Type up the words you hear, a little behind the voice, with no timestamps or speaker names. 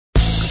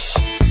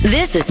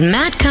This is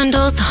Matt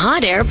Kundle's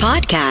Hot Air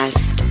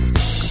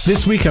Podcast.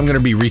 This week, I'm going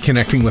to be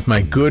reconnecting with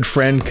my good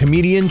friend,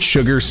 comedian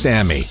Sugar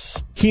Sammy.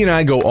 He and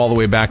I go all the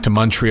way back to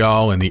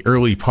Montreal in the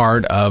early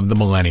part of the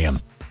millennium.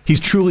 He's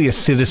truly a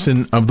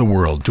citizen of the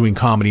world, doing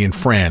comedy in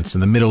France,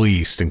 in the Middle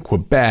East, in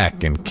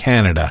Quebec, and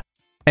Canada.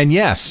 And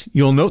yes,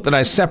 you'll note that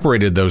I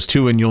separated those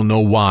two, and you'll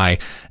know why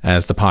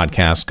as the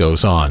podcast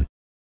goes on.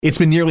 It's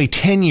been nearly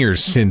 10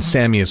 years since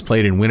Sammy has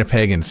played in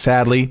Winnipeg, and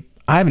sadly,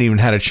 I haven't even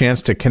had a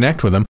chance to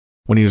connect with him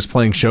when he was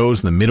playing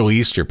shows in the Middle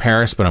East or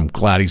Paris, but I'm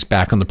glad he's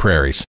back on the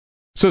prairies.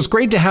 So it's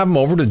great to have him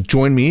over to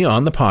join me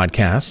on the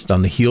podcast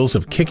on the heels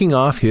of kicking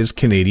off his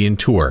Canadian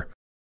tour.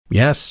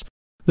 Yes,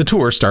 the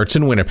tour starts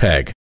in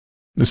Winnipeg.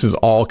 This is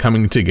all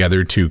coming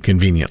together too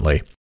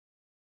conveniently.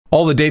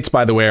 All the dates,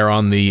 by the way, are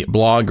on the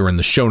blog or in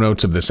the show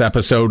notes of this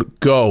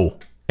episode. Go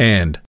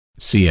and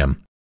see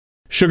him.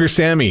 Sugar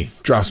Sammy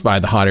drops by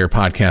the Hot Air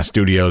Podcast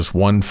studios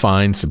one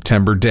fine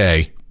September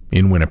day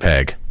in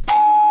Winnipeg.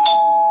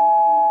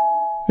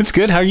 It's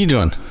good. How are you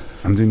doing?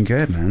 I'm doing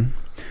good, man.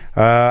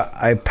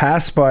 I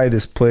passed by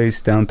this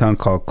place downtown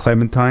called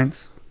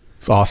Clementine's.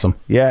 It's awesome.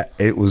 Yeah,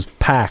 it was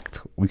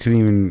packed. We couldn't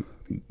even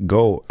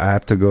go. I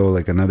have to go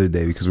like another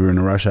day because we were in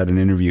a rush. I had an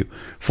interview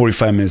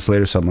 45 minutes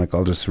later, so I'm like,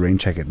 I'll just rain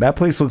check it. That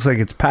place looks like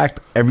it's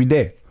packed every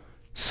day.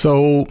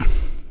 So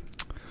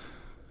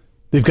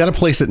they've got a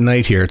place at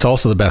night here. It's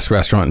also the best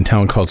restaurant in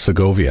town called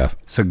Segovia.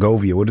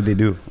 Segovia. What do they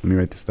do? Let me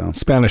write this down.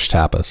 Spanish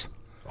tapas.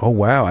 Oh,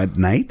 wow. At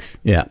night?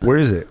 Yeah. Where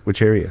is it?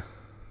 Which area?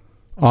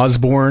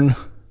 Osborne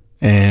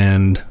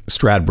and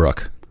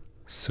Stradbrook.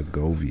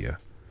 Segovia.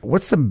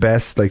 What's the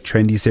best like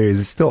trendy area?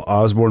 Is it still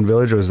Osborne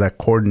Village or is that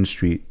Cordon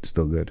Street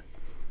still good?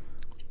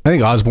 I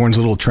think Osborne's a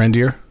little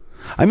trendier.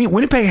 I mean,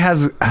 Winnipeg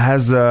has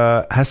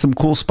some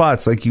cool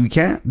spots. Like, you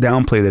can't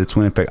downplay that it's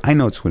Winnipeg. I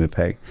know it's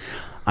Winnipeg.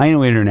 I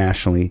know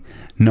internationally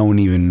no one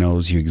even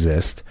knows you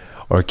exist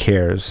or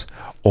cares,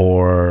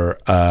 or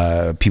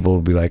people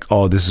will be like,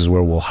 oh, this is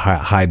where we'll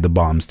hide the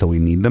bombs till we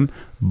need them.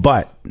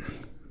 But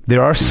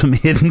there are some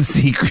hidden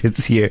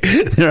secrets here.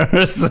 There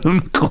are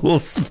some cool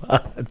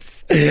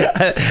spots.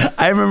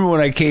 I remember when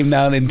I came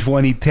down in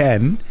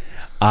 2010,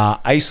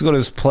 I used to go to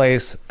this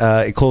place.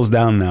 It closed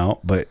down now,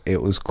 but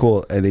it was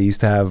cool. And they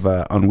used to have,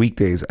 on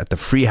weekdays at the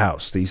Free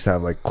House, they used to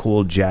have like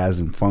cool jazz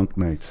and funk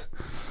nights.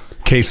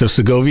 Okay, so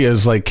Segovia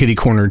is like kitty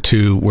corner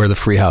to where the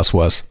Free House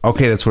was.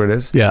 Okay, that's where it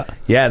is? Yeah.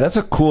 Yeah, that's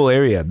a cool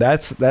area.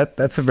 That's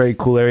a very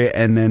cool area.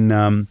 And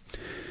then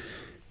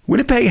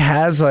Winnipeg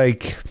has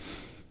like...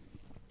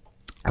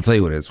 I'll tell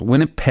you what it is.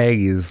 Winnipeg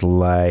is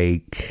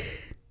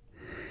like,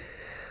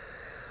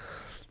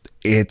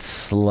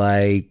 it's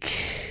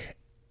like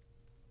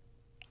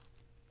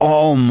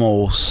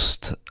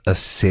almost a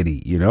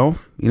city, you know?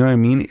 You know what I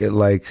mean? It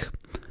like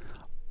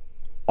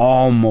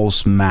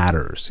almost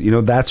matters. You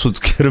know, that's what's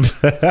good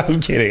about I'm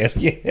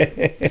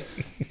kidding.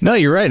 No,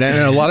 you're right. And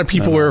a lot of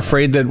people are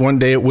afraid that one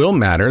day it will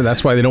matter.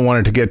 That's why they don't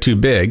want it to get too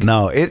big.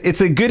 No,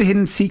 it's a good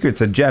hidden secret.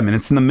 It's a gem, and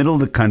it's in the middle of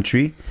the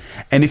country.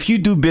 And if you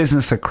do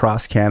business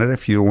across Canada,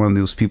 if you're one of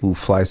those people who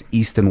flies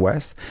east and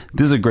west,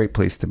 this is a great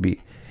place to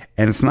be.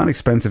 And it's not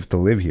expensive to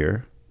live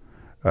here,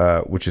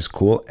 which is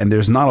cool. And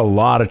there's not a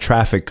lot of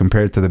traffic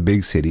compared to the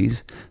big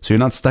cities. So you're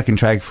not stuck in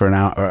traffic for an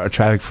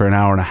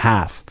hour and a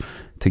half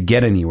to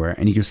get anywhere.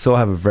 And you can still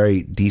have a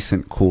very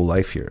decent, cool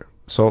life here.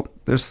 So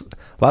there's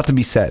a lot to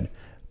be said.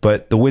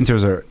 But the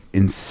winters are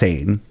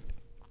insane.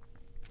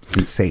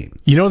 Insane.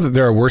 You know that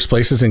there are worse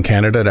places in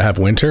Canada to have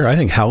winter? I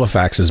think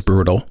Halifax is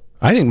brutal.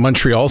 I think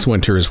Montreal's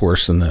winter is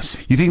worse than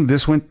this. You think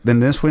this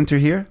winter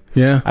here?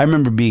 Yeah. I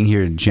remember being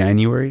here in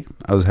January.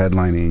 I was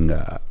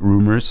headlining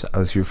Rumors. I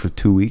was here for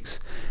 2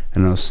 weeks.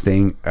 And I was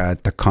staying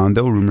at the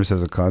condo. Rumors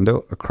has a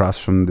condo across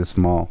from this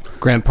mall.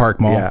 Grant Park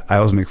Mall. Yeah, I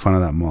always make fun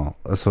of that mall.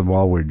 That's the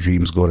mall where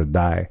dreams go to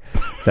die.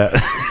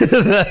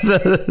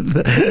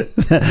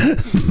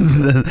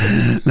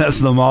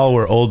 That's the mall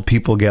where old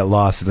people get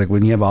lost. It's like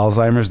when you have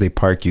Alzheimer's, they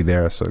park you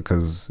there, so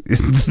because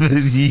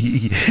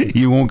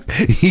you won't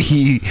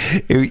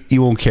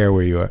care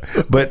where you are.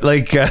 But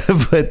like,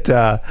 but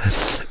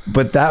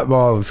that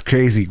mall was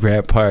crazy,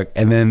 Grant Park.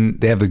 And then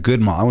they have the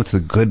Good Mall. I went to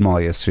the Good Mall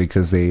yesterday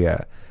because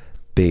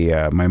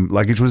my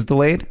luggage was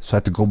delayed, so I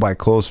had to go buy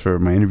clothes for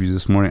my interviews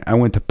this morning. I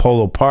went to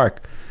Polo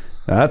Park.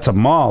 Now, that's a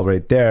mall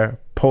right there.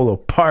 Polo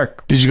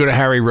Park. Did you go to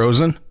Harry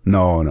Rosen?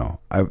 No.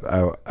 I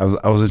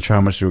wasn't sure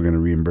how much they were going to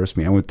reimburse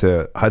me. I went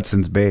to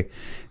Hudson's Bay,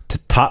 to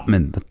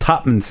Topman. The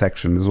Topman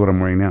section is what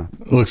I'm wearing now.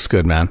 It looks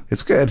good, man.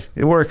 It's good.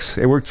 It works.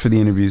 It worked for the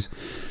interviews.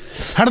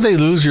 How did they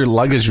lose your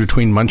luggage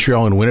between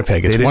Montreal and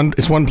Winnipeg?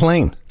 It's one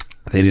plane.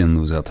 They didn't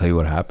lose. I'll tell you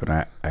what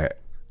happened.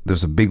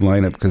 There's a big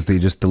lineup because they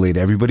just delayed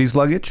everybody's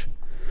luggage.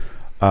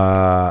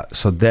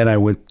 So then I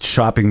went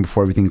shopping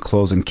before everything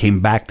closed and came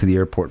back to the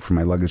airport for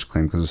my luggage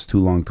claim because it was too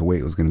long to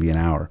wait. It was going to be an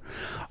hour.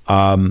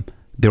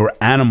 There were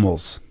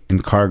animals in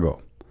cargo.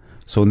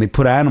 So when they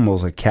put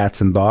animals like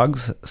cats and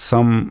dogs,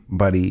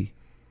 somebody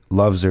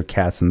loves their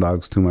cats and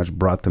dogs too much,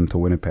 brought them to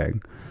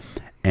Winnipeg.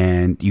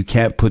 And you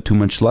can't put too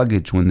much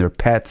luggage when they're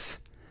pets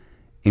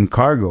in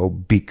cargo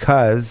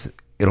because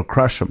it'll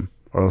crush them.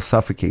 or it'll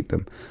suffocate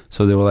them.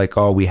 So they were like,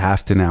 oh, we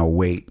have to now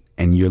wait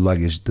and your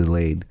luggage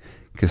delayed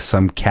because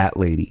some cat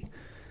lady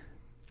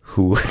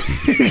who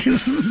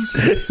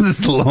is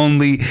this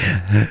lonely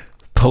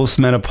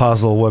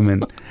postmenopausal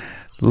woman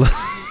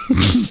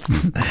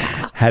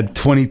had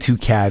 22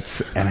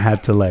 cats and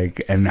had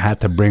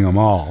to bring them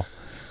all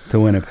to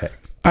Winnipeg.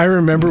 I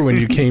remember when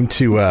you came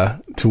to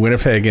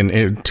Winnipeg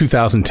in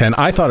 2010.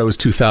 I thought it was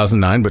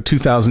 2009, but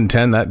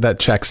 2010, that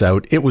checks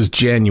out. It was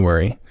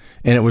January,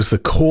 and it was the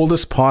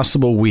coldest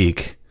possible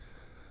week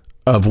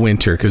of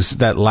winter, because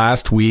that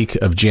last week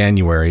of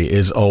January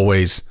is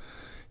always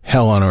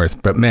hell on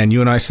earth. But man,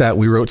 you and I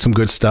we wrote some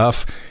good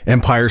stuff.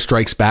 Empire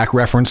Strikes Back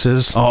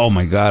references. Oh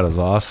my God, it was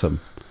awesome.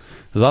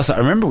 It was awesome. I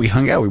remember we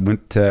hung out. We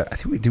went to,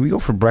 did we go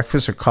for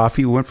breakfast or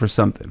coffee? We went for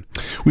something.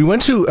 We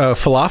went to a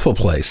falafel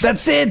place.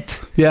 That's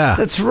it. Yeah.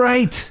 That's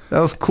right. That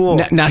was cool.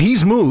 Now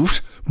he's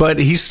moved, but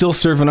he's still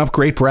serving up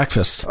great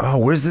breakfast. Oh,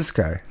 where's this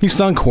guy? He's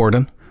on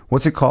Corden.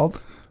 What's it called?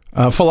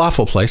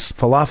 Falafel place.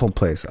 Falafel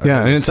place.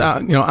 Yeah, and it's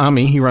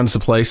Ami. He runs the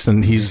place,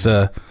 and he's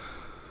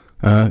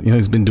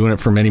he's been doing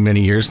it for many,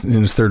 many years in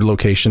his third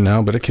location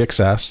now, but it kicks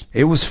ass.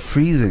 It was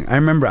freezing. I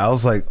remember I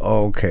was like,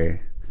 oh,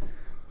 okay.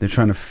 They're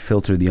trying to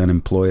filter the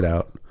unemployed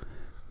out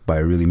by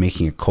really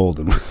making it cold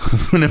in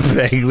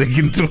Winnipeg, like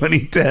in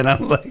 2010.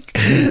 I'm like,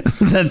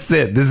 that's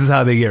it. This is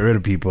how they get rid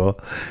of people.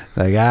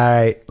 Like, all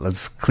right,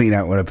 let's clean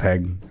out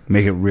Winnipeg,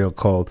 make it real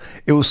cold.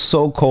 It was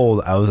so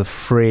cold, I was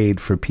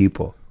afraid for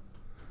people.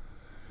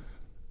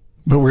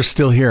 But we're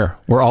still here.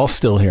 We're all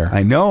still here.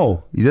 I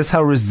know. That's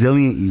how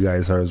resilient you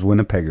guys are as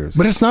Winnipeggers.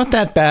 But it's not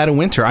that bad in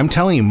winter. I'm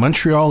telling you,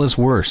 Montreal is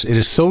worse. It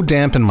is so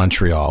damp in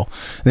Montreal.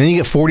 And then you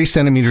get 40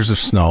 centimeters of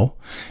snow.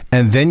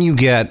 And then you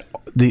get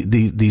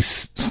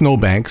these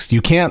snowbanks.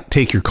 You can't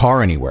take your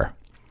car anywhere.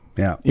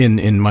 Yeah.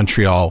 In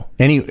Montreal.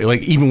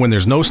 Even when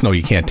there's no snow,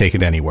 you can't take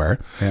it anywhere.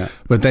 Yeah.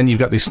 But then you've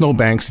got these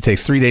snowbanks. It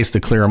takes 3 days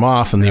to clear them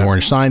off. And the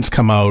orange signs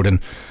come out.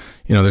 And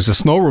there's a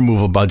snow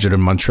removal budget in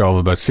Montreal of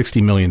about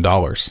 $60 million.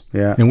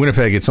 Yeah. In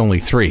Winnipeg, it's only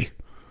 $3 million.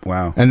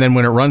 Wow. And then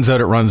when it runs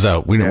out, it runs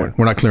out. We're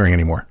not clearing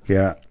anymore.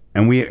 Yeah.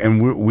 And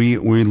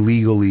we're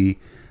legally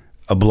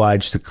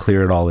obliged to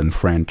clear it all in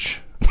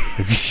French.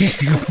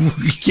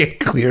 We can't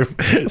clear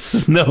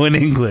snow in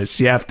English.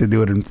 You have to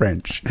do it in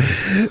French.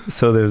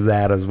 So there's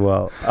that as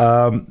well.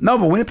 No,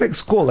 but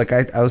Winnipeg's cool. Like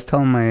I was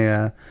telling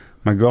my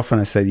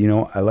girlfriend, I said,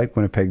 I like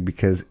Winnipeg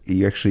because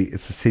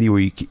it's a city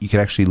where you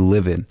could actually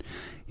live in.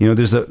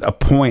 There's a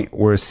point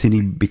where a city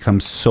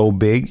becomes so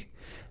big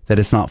that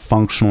it's not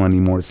functional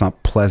anymore. It's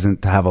not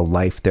pleasant to have a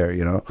life there,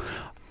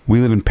 We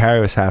live in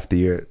Paris half the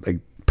year. Like,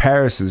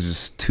 Paris is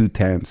just too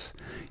tense.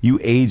 You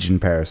age in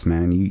Paris,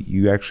 man.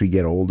 You actually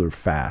get older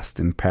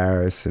fast in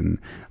Paris and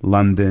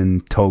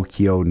London,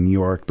 Tokyo, New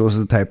York. Those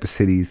are the type of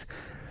cities,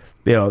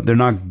 they're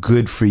not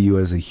good for you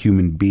as a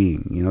human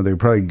being. They're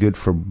probably good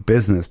for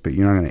business, but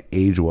you're not going to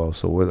age well.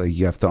 So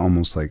you have to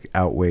almost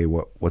outweigh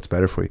what's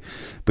better for you.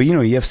 But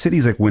you have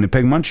cities like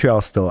Winnipeg, Montreal.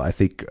 Still, I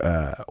think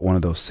one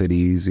of those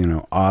cities.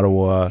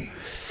 Ottawa.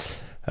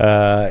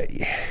 Where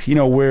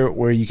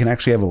you can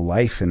actually have a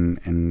life and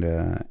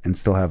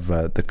still have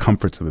the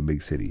comforts of a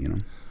big city.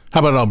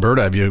 How about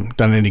Alberta? Have you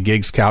done any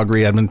gigs?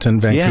 Calgary,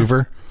 Edmonton,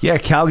 Vancouver? Yeah,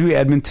 Calgary,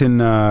 Edmonton,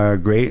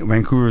 great.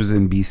 Vancouver's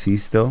in BC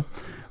still.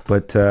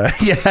 But I've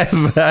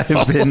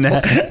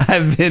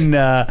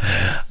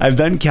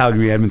done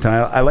Calgary, Edmonton.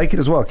 I like it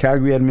as well.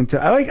 Calgary, Edmonton.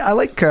 I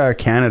like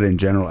Canada in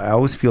general. I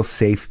always feel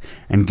safe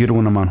and good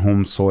when I'm on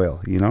home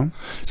soil.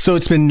 So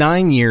it's been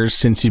 9 years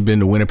since you've been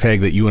to Winnipeg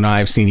that you and I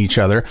have seen each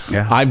other.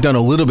 Yeah. I've done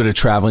a little bit of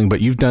traveling,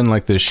 but you've done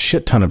this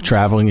shit ton of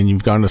traveling, and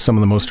you've gone to some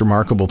of the most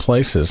remarkable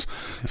places.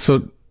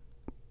 So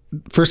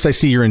first, I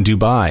see you're in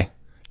Dubai.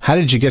 How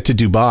did you get to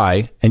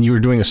Dubai? And you were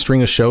doing a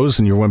string of shows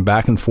and you went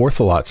back and forth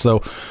a lot.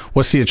 So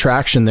what's the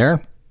attraction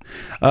there?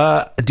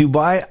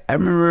 Dubai, I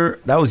remember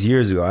that was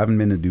years ago. I haven't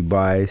been to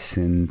Dubai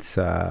since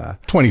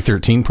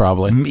 2013,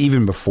 probably.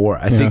 Even before.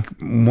 I think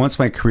once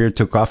my career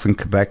took off in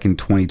Quebec in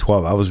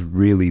 2012, I was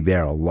really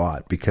there a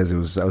lot because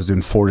I was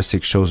doing 4 to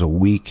 6 shows a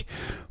week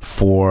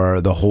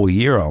for the whole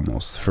year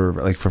almost for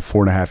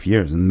 4.5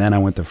 years. And then I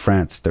went to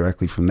France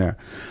directly from there.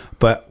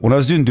 But when I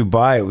was doing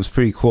Dubai, it was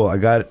pretty cool. I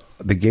got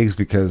the gigs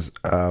because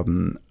I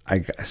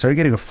started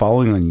getting a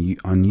following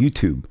on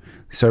YouTube.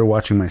 They started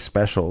watching my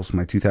specials,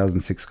 my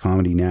 2006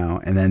 Comedy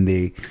Now, and then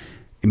they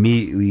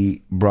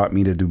immediately brought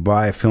me to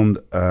Dubai. I filmed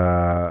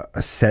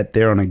a set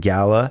there on a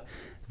gala.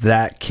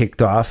 That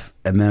kicked off,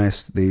 and then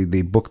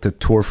they booked a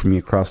tour for me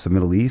across the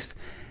Middle East.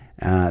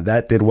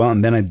 That did well,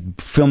 and then I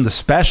filmed a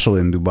special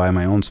in Dubai,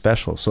 my own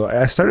special. So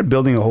I started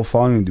building a whole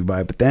following in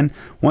Dubai. But then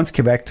once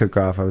Quebec took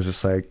off, I was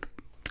just like,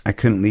 I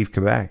couldn't leave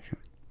Quebec.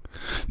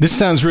 This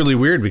sounds really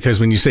weird because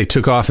when you say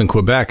took off in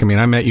Quebec, I mean,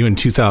 I met you in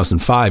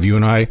 2005. You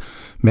and I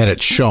met at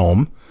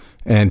CHOM,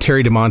 and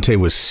Terry DeMonte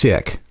was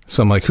sick.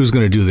 So I'm like, who's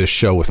going to do this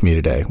show with me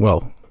today?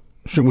 Well,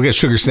 we got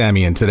Sugar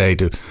Sammy in today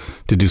to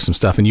do some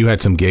stuff, and you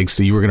had some gigs,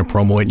 so you were going to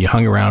promo it, and you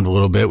hung around a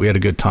little bit. We had a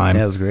good time.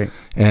 Yeah, it was great.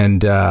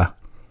 And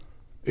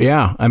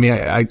yeah, I mean,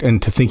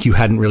 and to think you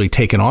hadn't really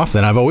taken off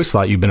then. I've always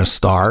thought you've been a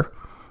star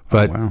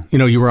But, wow.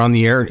 you were on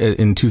the air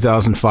in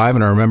 2005,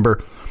 and I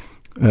remember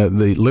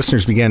the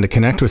listeners began to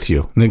connect with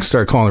you, and they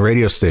started calling the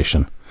radio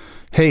station.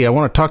 Hey, I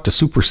want to talk to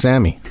Super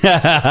Sammy.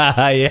 Yeah,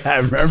 I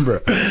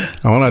remember.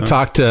 I want to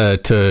talk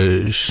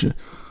to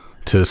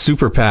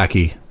Super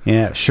Packy.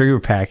 Yeah, Sugar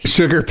Packy.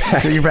 Sugar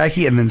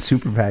Packy, and then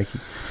Super Packy.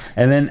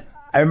 And then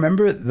I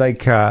remember,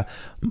 like, I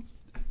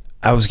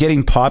was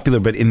getting popular,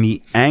 but in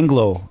the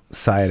Anglo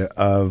side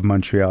of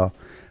Montreal.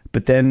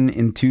 But then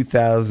in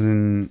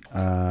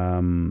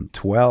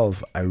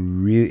 2012,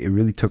 it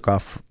really took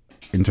off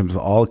in terms of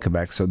all of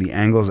Quebec. So the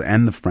Anglos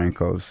and the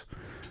Francos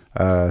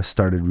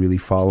started really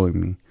following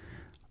me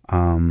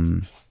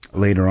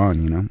later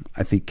on.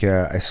 I think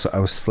I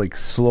was like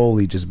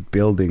slowly just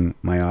building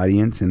my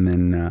audience. And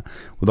then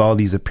with all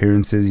these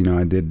appearances,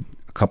 I did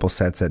a couple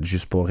sets at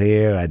Juste pour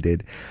Rire. I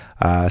did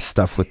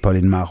stuff with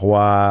Pauline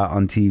Marois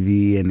on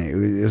TV, and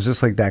it was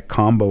just like that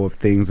combo of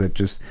things that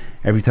just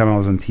every time I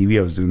was on TV,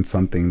 I was doing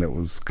something that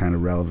was kind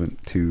of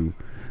relevant to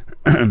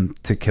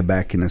to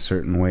Quebec in a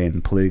certain way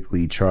and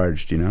politically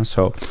charged,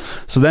 So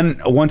then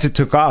once it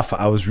took off,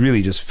 I was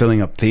really just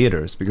filling up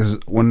theaters, because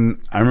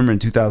when I remember in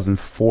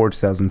 2004,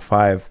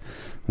 2005,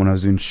 when I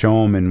was doing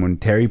CHOM and when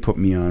Terry put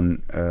me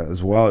on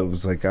as well, it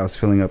was like I was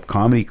filling up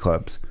comedy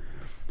clubs.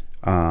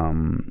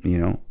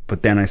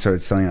 But then I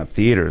started selling out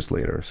theaters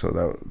later,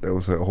 so that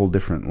was a whole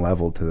different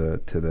level to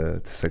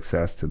the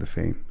success, to the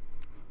fame.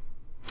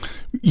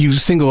 You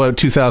single out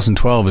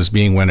 2012 as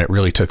being when it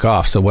really took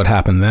off. So what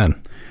happened then?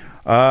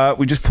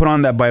 We just put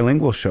on that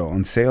bilingual show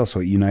on sale, so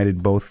it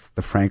united both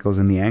the Francos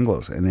and the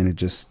Anglos, and then it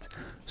just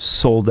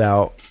sold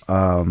out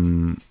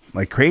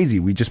like crazy.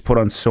 We just put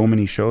on so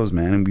many shows,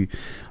 man, and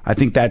I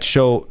think that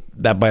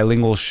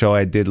bilingual show,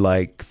 I did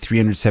like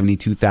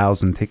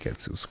 372,000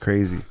 tickets. It was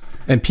crazy.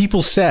 And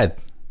people said,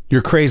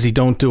 "You're crazy,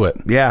 don't do it."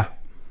 Yeah.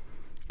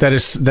 That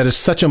is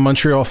such a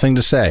Montreal thing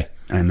to say.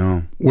 I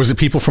know. Was it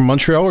people from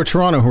Montreal or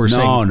Toronto who were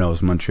saying? No, it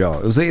was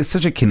Montreal. It's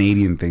such a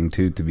Canadian thing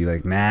too, to be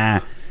like, nah,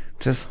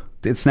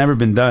 it's never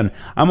been done.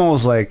 I'm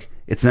always like,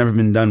 it's never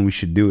been done, we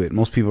should do it.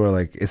 Most people are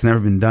like, it's never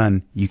been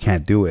done, you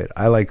can't do it.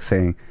 I like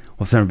saying,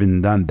 well, it's never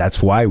been done,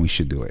 that's why we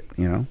should do it.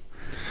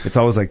 It's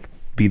always like,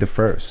 be the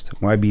first.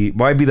 Why be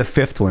the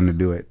fifth one to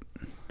do it?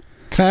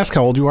 Can I ask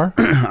how old you are?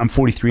 I'm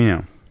 43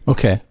 now.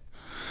 Okay.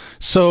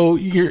 So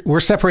we're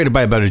separated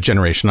by about a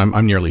generation.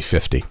 I'm nearly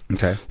 50.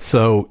 Okay.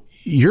 So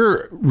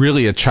you're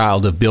really a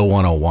child of Bill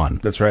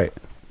 101. That's right.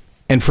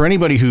 And for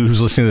anybody who's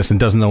listening to this and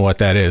doesn't know what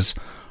that is,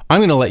 I'm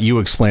going to let you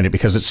explain it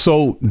because it's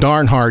so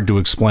darn hard to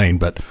explain.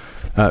 But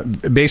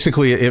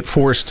basically, it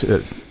forced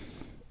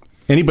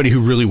anybody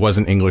who really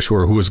wasn't English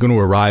or who was going to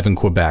arrive in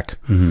Quebec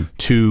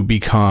to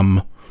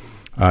become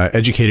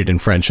educated in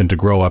French and to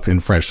grow up in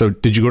French. So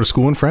did you go to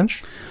school in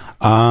French?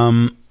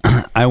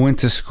 I went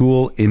to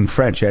school in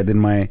French. I did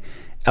my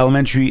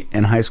elementary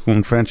and high school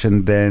in French,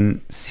 and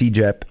then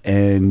CEGEP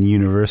and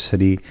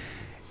university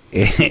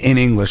in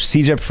English.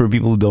 CEGEP, for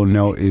people who don't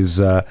know,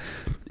 is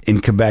in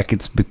Quebec.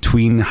 It's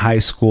between high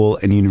school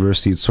and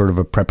university. It's sort of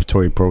a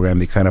preparatory program.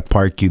 They kind of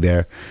park you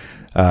there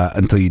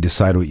until you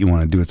decide what you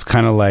want to do. It's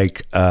kind of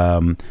like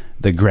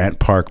the Grant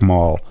Park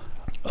Mall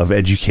of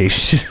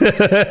education.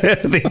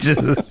 they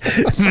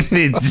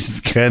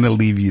just kind of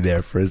leave you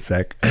there for a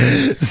sec.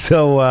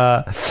 So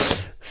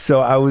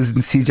I was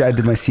in CEGEP. I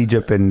did my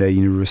CEGEP and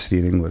university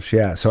in English.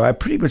 Yeah. So I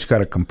pretty much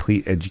got a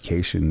complete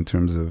education in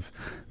terms of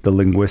the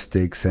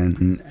linguistics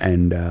and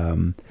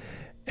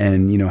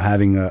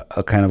having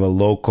a kind of a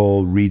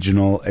local,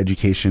 regional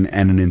education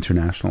and an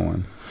international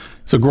one.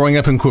 So growing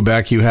up in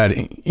Quebec, you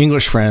had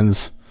English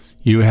friends,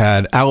 you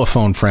had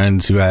allophone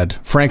friends, you had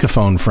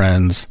francophone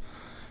friends,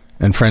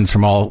 and friends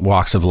from all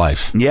walks of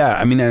life. Yeah,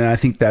 I mean, and I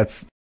think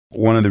that's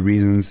one of the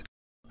reasons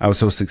I was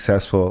so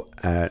successful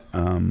at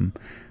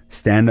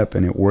stand-up,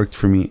 and it worked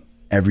for me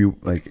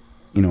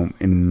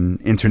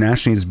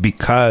internationally, is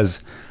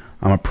because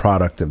I'm a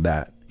product of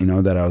that.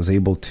 That I was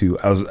able to.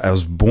 I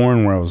was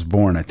born where I was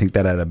born. I think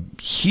that had a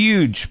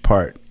huge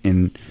part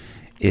in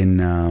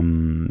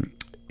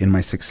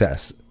my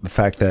success. The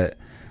fact that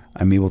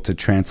I'm able to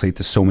translate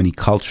to so many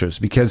cultures,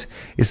 because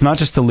it's not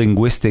just a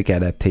linguistic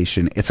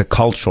adaptation; it's a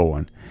cultural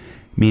one.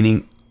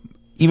 Meaning,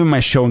 even my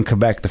show in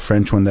Quebec, the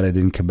French one that I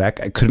did in Quebec,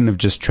 I couldn't have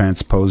just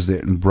transposed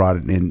it and brought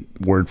it in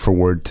word for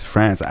word to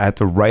France. I had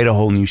to write a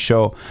whole new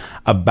show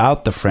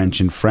about the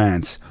French in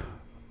France,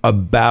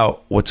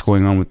 about what's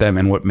going on with them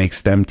and what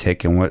makes them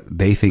tick and what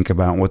they think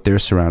about and what they're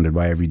surrounded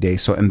by every day.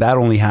 So, and that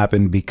only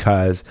happened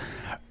because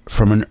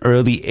from an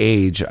early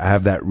age, I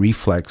have that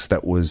reflex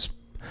that was,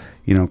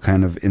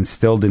 kind of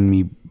instilled in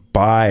me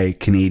by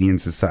Canadian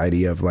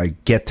society of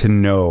like, get to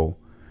know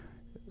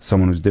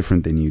someone who's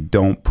different than you.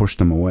 Don't push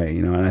them away,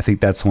 And I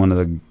think that's one of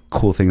the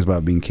cool things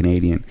about being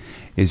Canadian,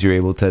 is you're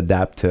able to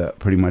adapt to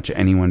pretty much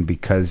anyone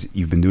because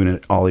you've been doing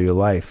it all your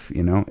life.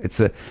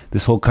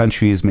 This whole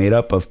country is made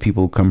up of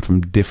people who come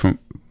from different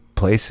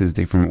places,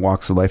 different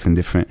walks of life in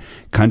different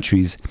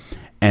countries,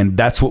 and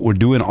that's what we're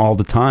doing all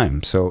the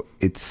time. So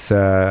it's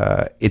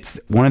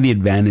one of the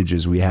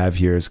advantages we have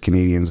here as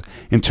Canadians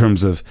in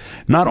terms of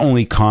not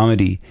only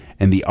comedy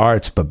and the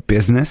arts, but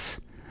business.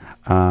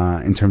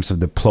 in terms of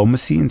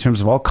diplomacy, in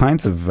terms of all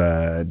kinds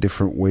of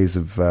different ways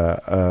of,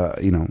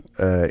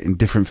 in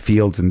different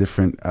fields and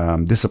different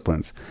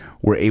disciplines.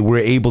 We're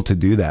able to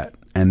do that.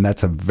 And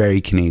that's a very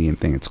Canadian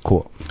thing. It's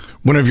cool.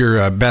 One of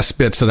your best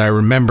bits that I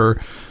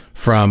remember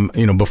from,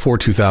 before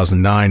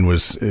 2009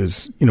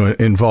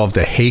 involved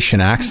a Haitian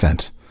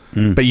accent.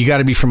 But you got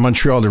to be from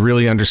Montreal to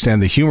really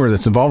understand the humor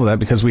that's involved with that,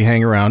 because we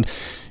hang around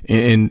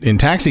in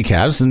taxi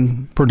cabs,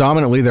 and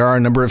predominantly there are a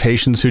number of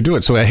Haitians who do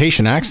it. So a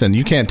Haitian accent,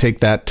 you can't take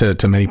that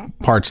to many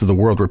parts of the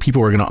world where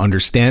people are going to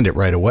understand it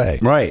right away.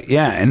 Right.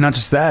 Yeah. And not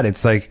just that,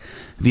 it's like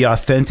the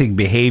authentic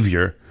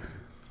behavior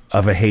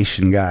of a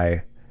Haitian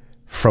guy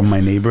from my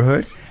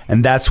neighborhood.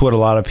 And that's what a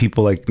lot of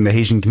people like in the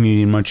Haitian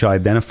community in Montreal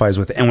identifies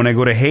with. And when I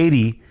go to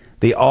Haiti,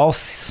 they all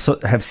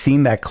have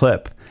seen that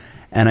clip.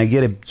 And I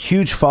get a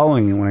huge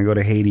following when I go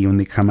to Haiti when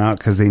they come out,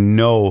 because they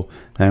know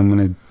that I'm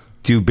going to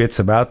do bits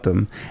about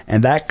them.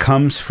 And that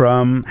comes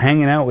from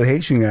hanging out with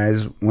Haitian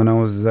guys when I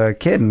was a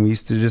kid. And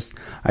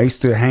I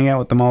used to hang out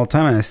with them all the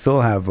time. And I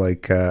still have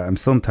I'm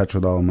still in touch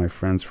with all of my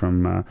friends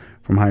from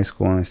high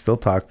school, and I still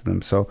talk to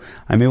them. So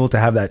I'm able to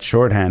have that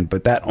shorthand,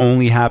 but that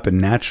only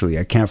happened naturally.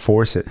 I can't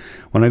force it.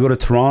 When I go to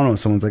Toronto,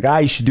 someone's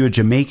like, you should do a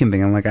Jamaican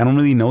thing. I'm like, I don't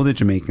really know the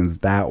Jamaicans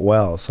that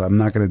well, so I'm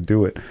not going to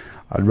do it.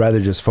 I'd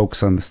rather just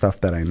focus on the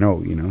stuff that I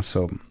know,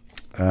 So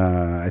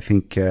I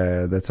think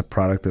that's a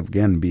product of,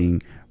 again,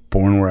 being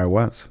born where I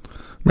was.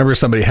 Remember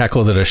somebody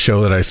heckled at a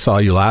show that I saw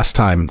you last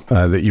time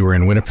that you were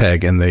in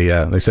Winnipeg, and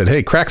they said,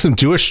 "Hey, crack some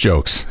Jewish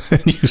jokes."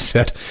 And you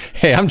said,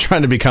 "Hey, I'm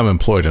trying to become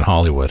employed in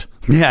Hollywood."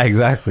 Yeah,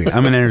 exactly.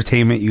 I'm in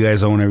entertainment. You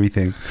guys own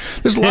everything.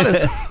 There's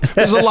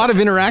a lot of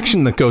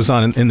interaction that goes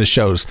on in the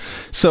shows.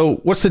 So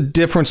what's the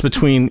difference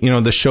between,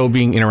 the show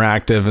being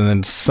interactive and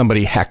then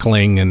somebody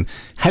heckling, and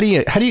how do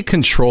you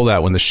control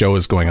that when the show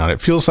is going on? It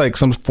feels like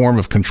some form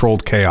of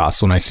controlled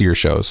chaos when I see your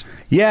shows.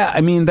 Yeah,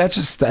 I mean, that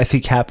just, I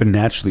think, happened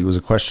naturally. It was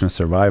a question of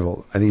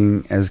survival. I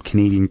think as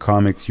Canadian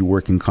comics, you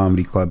work in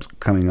comedy clubs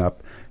coming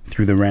up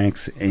through the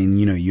ranks, and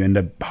you end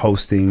up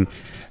hosting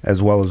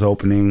as well as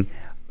opening.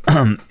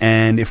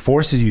 And it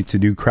forces you to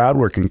do crowd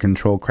work and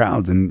control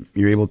crowds, and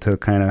you're able to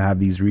kind of have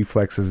these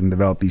reflexes and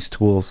develop these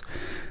tools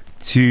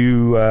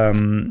to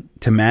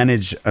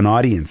manage an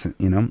audience,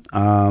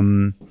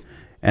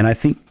 and I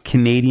think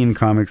Canadian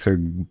comics are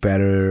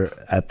better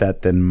at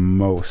that than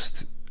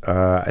most.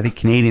 I think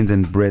Canadians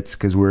and Brits,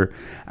 because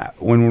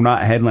when we're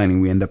not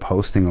headlining, we end up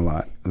hosting a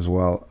lot as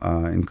well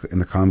in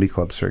the comedy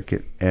club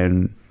circuit,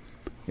 and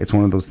it's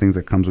one of those things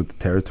that comes with the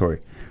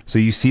territory. So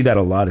you see that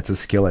a lot. It's a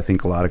skill I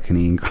think a lot of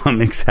Canadian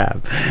comics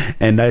have,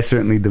 and I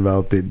certainly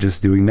developed it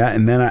just doing that.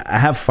 And then I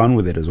have fun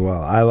with it as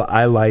well.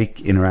 I like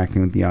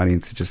interacting with the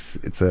audience.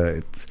 It's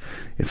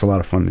a lot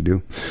of fun to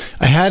do.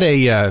 I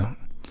had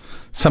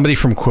somebody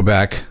from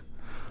Quebec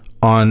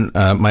on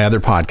my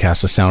other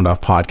podcast, the Sound Off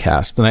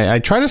podcast, and I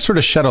try to sort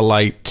of shed a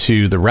light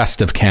to the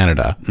rest of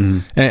Canada.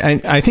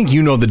 And I think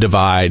the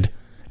divide,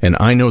 and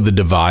I know the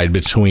divide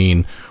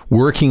between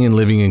working and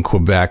living in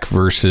Quebec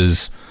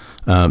versus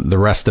the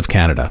rest of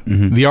Canada.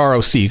 The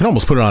ROC, you can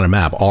almost put it on a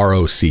map,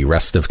 ROC,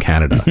 rest of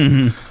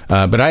Canada.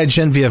 But I had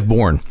Genevieve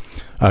Bourne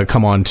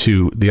come on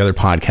to the other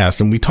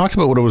podcast, and we talked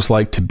about what it was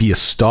like to be a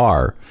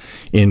star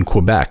in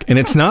Quebec. And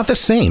it's not the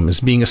same as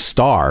being a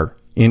star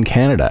in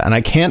Canada. And I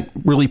can't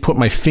really put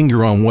my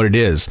finger on what it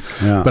is.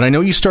 Yeah. But I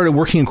know you started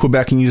working in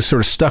Quebec and you just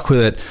sort of stuck with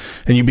it,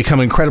 and you become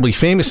incredibly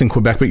famous in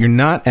Quebec, but you're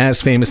not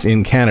as famous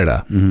in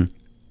Canada.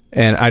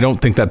 And I don't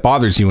think that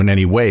bothers you in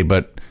any way,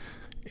 but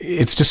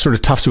it's just sort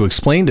of tough to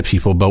explain to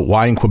people about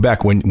why in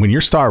Quebec, when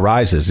your star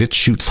rises, it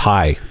shoots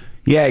high.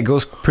 Yeah, it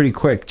goes pretty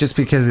quick just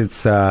because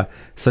it's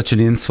such an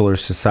insular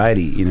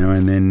society,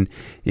 and then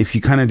if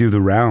you kind of do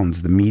the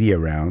rounds, the media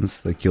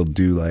rounds, like you'll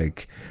do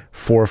like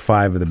 4 or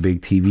 5 of the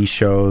big TV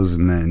shows,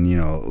 and then,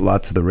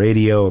 lots of the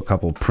radio, a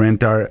couple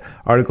print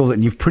articles,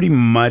 and you've pretty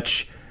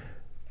much,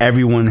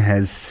 everyone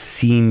has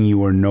seen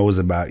you or knows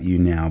about you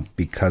now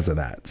because of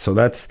that. So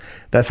that's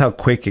how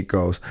quick it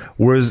goes.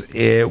 Whereas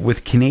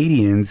with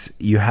Canadians,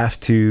 you have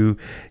to,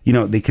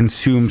 they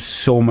consume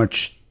so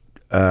much,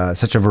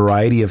 such a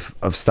variety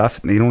of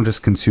stuff. They don't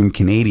just consume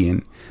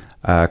Canadian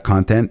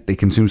content. They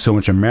consume so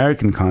much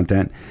American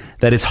content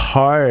that it's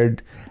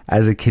hard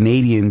as a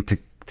Canadian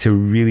to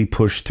really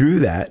push through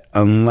that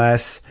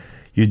unless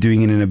you're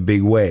doing it in a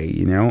big way,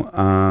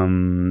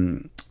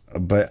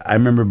 But I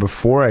remember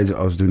before I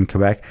was doing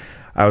Quebec,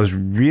 I was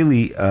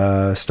really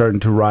starting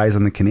to rise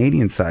on the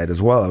Canadian side as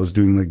well. I was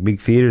doing like big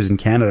theaters in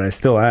Canada. I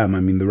still am.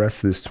 I mean, the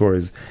rest of this tour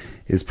is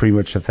pretty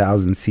much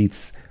 1,000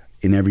 seats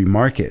in every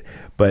market.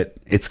 But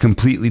it's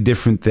completely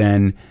different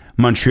than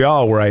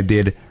Montreal, where I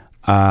did,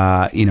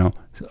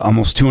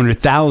 almost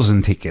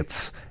 200,000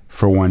 tickets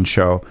for one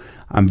show.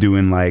 I'm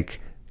doing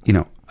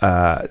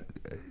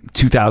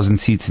 2,000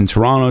 seats in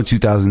Toronto,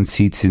 2,000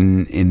 seats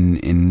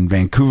in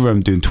Vancouver. I'm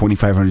doing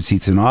 2,500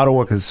 seats in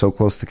Ottawa because it's so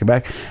close to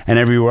Quebec, and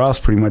everywhere else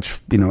pretty much,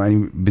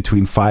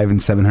 between 500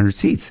 and 700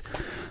 seats.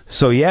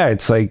 So yeah,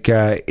 it's like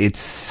it's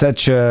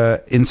such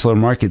a insular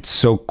market,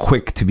 so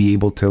quick to be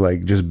able to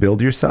just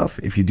build yourself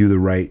if you do the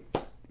right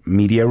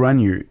media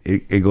run,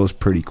 it goes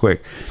pretty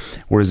quick.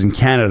 Whereas in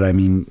Canada, I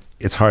mean,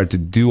 it's hard to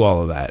do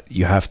all of that.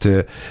 You have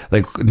to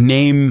like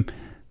name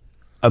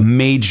a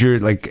major,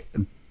 like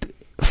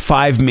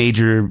 5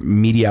 major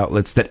media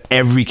outlets that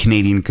every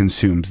Canadian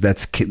consumes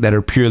that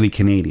are purely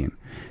Canadian.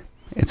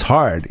 It's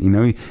hard, you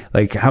know.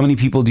 Like, how many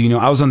people do you know?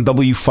 I was on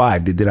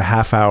W5. They did a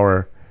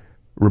half-hour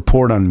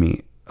report on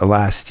me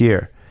last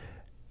year,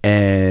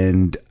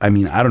 and I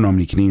mean, I don't know how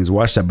many Canadians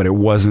watched that, but it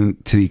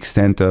wasn't to the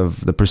extent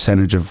of the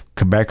percentage of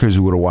Quebecers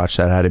who would have watched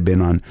that. Had it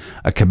been on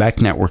a Quebec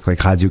network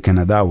like Radio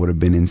Canada, it would have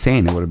been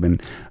insane. It would have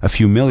been a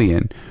few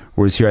million.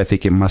 Whereas here, I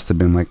think it must have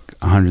been like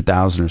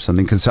 100,000 or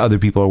something, because other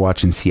people are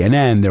watching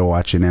CNN, they're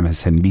watching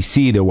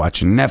MSNBC, they're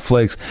watching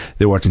Netflix,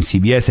 they're watching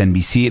CBS,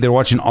 NBC, they're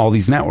watching all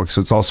these networks,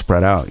 so it's all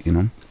spread out, you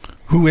know.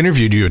 Who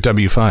interviewed you at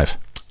W5?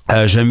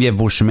 Geneviève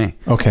Beauchemin.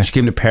 Okay. She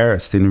came to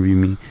Paris to interview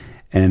me,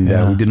 and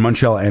we did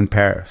Montreal and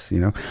Paris, you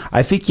know.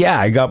 I think,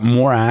 I got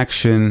more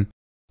action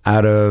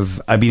out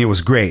of, I mean, it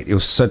was great. It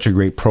was such a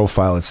great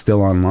profile. It's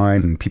still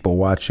online and people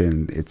watch it,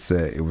 and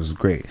it was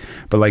great.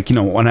 But like, you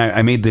know, when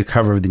I made the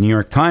cover of the New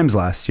York Times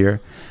last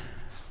year,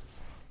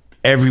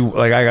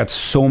 I got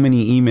so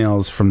many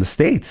emails from the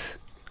States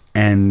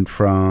and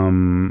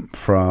from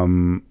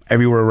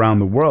everywhere around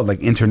the world. Like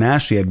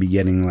internationally, I'd be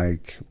getting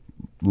like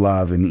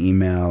love and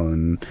emails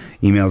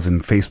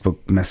and Facebook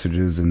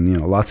messages, and you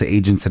know, lots of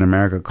agents in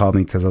America called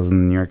me because I was in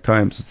the New York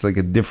Times. It's like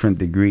a different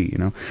degree, you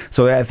know.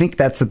 So I think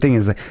that's the thing,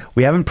 is like,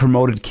 we haven't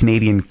promoted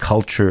Canadian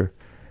culture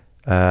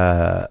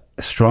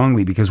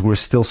strongly because we're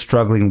still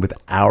struggling with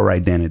our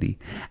identity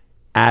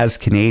as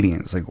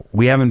Canadians. Like,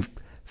 we haven't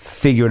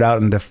figured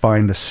out and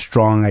defined a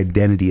strong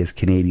identity as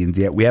Canadians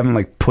yet. We haven't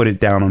like put it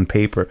down on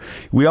paper.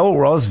 We're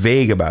always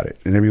vague about it,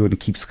 and everyone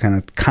keeps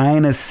kind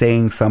of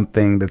saying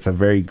something that's a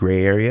very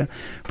gray area.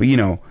 But you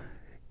know,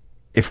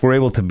 if we're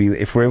able to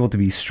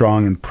be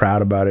strong and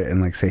proud about it,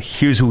 and like say,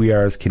 here's who we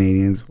are as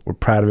Canadians, we're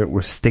proud of it,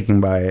 we're sticking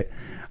by it,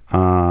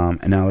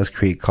 and now let's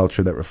create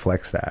culture that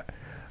reflects that.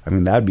 I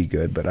mean, that'd be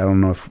good, but I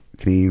don't know if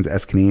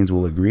Canadians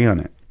will agree on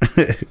it.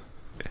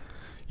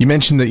 You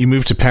mentioned that you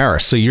moved to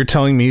Paris. So you're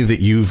telling me that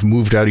you've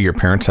moved out of your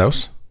parents'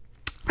 house?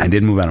 I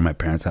did move out of my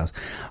parents' house.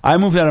 I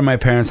moved out of my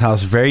parents'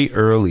 house very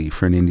early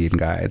for an Indian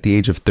guy, at the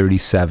age of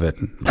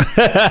 37.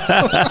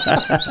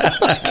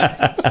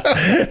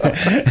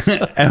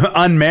 I'm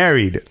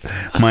unmarried,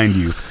 mind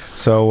you.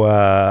 So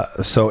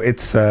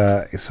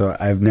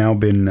I've now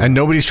been... And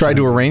nobody's tried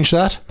to arrange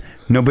that?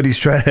 Nobody's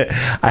tried to...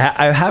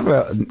 I have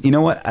a... You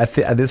know what?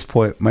 At this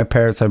point, my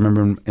parents, I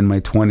remember in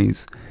my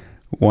 20s,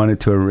 wanted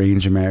to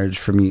arrange a marriage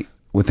for me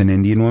with an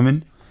Indian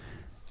woman,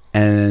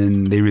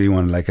 and they really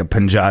wanted like a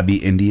Punjabi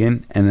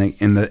Indian. And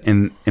like in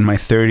my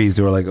 30s,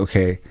 they were like,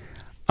 okay,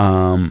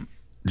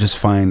 just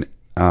find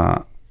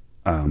an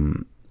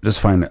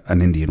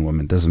Indian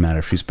woman. Doesn't matter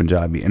if she's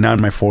Punjabi. And now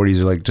in my 40s,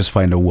 they're like, just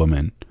find a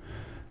woman.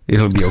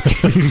 It'll be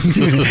okay.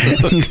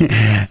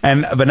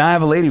 But now I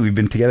have a lady. We've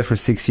been together for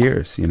 6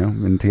 years. You know,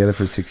 been together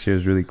for 6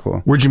 years. Really cool.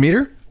 Where'd you meet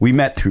her? We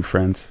met through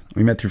friends.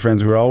 We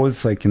were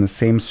always like in the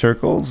same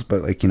circles,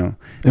 but like, you know.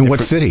 In what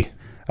city?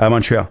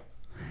 Montreal.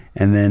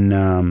 And then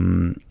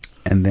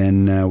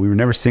we were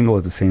never single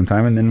at the same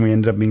time. And then we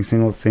ended up being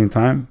single at the same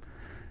time.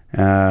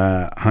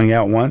 Hung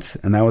out once,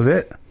 and that was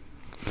it.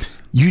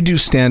 You do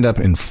stand up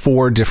in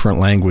 4 different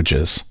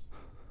languages.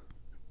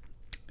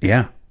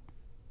 Yeah.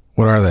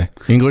 What are they?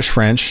 English,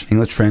 French,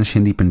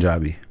 Hindi,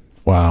 Punjabi.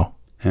 Wow.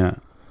 Yeah.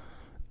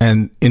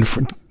 And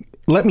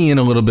let me in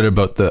a little bit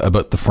about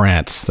the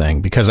France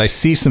thing, because I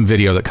see some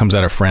video that comes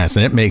out of France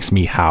and it makes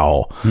me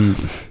howl.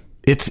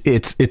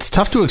 It's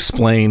tough to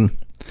explain.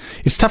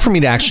 It's tough for me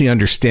to actually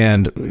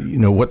understand, you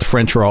know, what the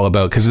French are all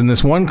about. Because in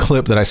this one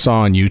clip that I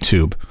saw on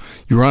YouTube,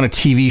 you were on a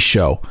TV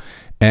show,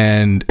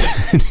 and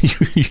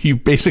you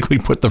basically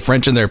put the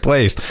French in their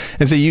place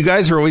and say, you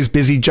guys are always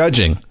busy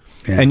judging.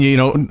 Yeah. And, you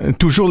know,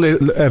 toujours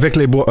avec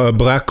les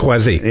bras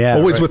croisés. Yeah,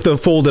 always right. With the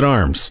folded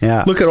arms.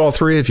 Yeah. Look at all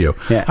 3 of you.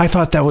 Yeah. I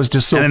thought that was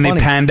just so funny. And then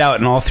they panned out,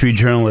 and all 3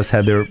 journalists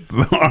had their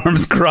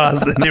arms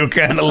crossed, and they were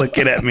kind of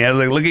looking at me. I was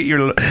like, look at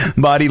your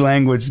body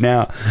language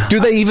now. Do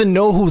they even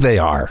know who they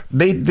are?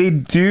 They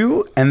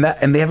do, and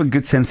they have a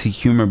good sense of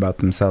humor about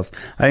themselves.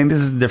 I think this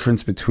is the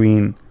difference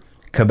between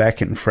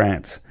Quebec and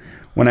France.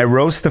 When I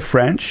roast the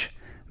French,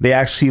 they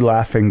actually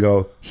laugh and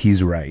go,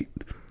 he's right.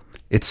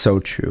 It's so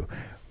true.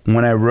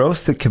 When I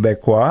roast the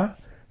Quebecois,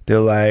 they're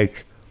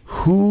like,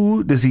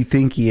 who does he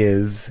think he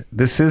is?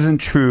 This isn't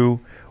true.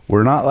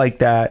 We're not like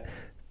that.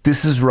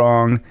 This is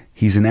wrong.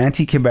 He's an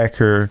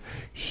anti-Quebecer.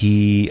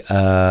 He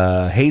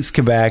hates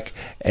Quebec,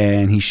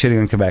 and he's shitting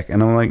on Quebec.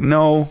 And I'm like,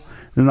 no,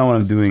 this is not what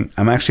I'm doing.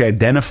 I'm actually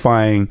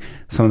identifying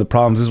some of the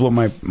problems. This is what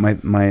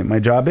my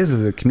job is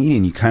as a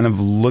comedian. You kind of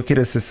look at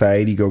a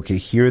society, go, okay,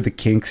 here are the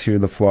kinks, here are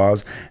the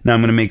flaws. Now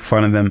I'm going to make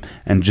fun of them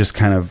and just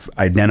kind of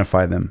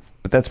identify them.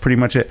 But that's pretty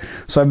much it.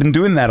 So I've been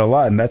doing that a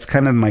lot, and that's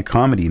kind of my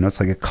comedy. You know,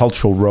 it's like a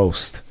cultural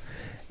roast.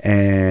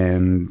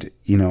 And,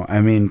 you know,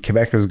 I mean,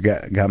 Quebecers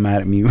got mad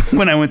at me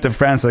when I went to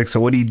France. Like, so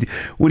what are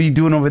you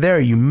doing over there?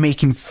 Are you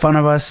making fun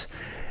of us?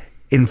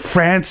 in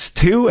France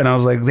too? And I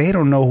was like, they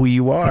don't know who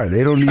you are.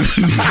 They don't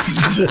even.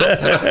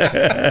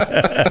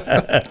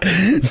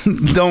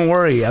 Don't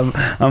worry,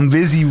 I'm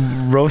busy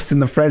roasting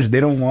the French. They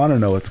don't want to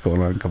know what's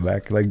going on in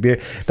Quebec. Like,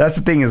 that's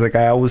the thing is, like,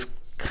 I always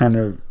kind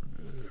of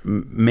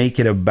make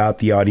it about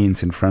the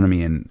audience in front of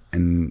me, and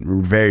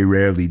very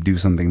rarely do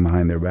something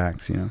behind their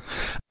backs, you know.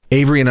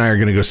 Avery and I are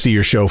going to go see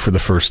your show for the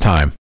first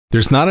time.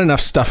 There's not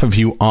enough stuff of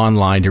you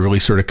online to really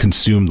sort of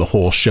consume the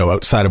whole show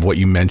outside of what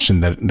you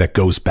mentioned that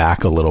goes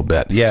back a little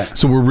bit. Yeah.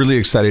 So we're really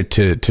excited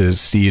to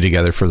see you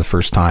together for the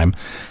first time.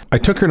 I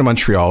took her to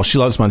Montreal. She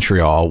loves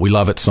Montreal. We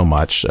love it so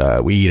much.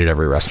 We eat at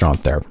every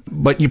restaurant there.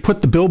 But you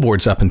put the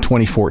billboards up in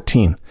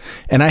 2014,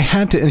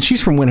 and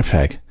she's from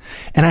Winnipeg,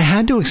 and I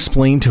had to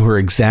explain to her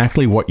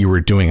exactly what you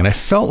were doing, and I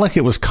felt like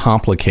it was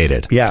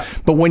complicated. Yeah.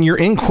 But when you're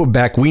in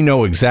Quebec, we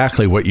know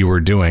exactly what you were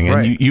doing, and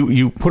right.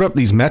 you put up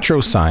these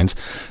metro signs,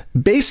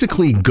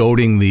 basically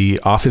goading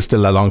the Office de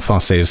la Langue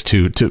Française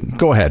to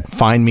go ahead,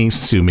 find me,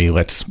 sue me.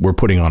 We're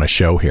putting on a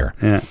show here.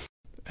 Yeah.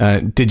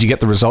 Did you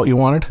get the result you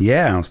wanted?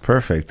 Yeah, it was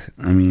perfect.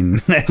 I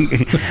mean,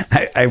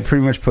 I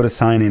pretty much put a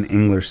sign in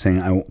English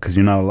saying, because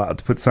you're not allowed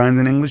to put signs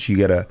in English, you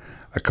get a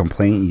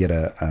complaint, you get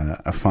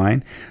a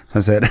fine. So I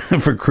said,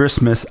 for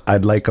Christmas,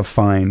 I'd like a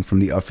fine from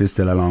the Office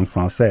de la Langue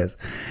Française.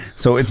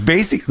 So it's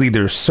basically,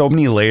 there's so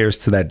many layers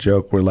to that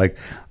joke where, like,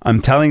 I'm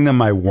telling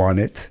them I want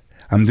it.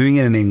 I'm doing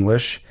it in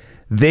English.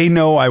 They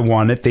know I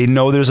want it. They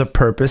know there's a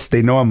purpose.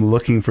 They know I'm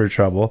looking for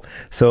trouble.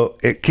 So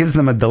it gives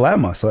them a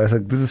dilemma. So I was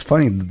like, this is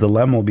funny. The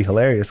dilemma will be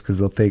hilarious because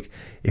they'll think,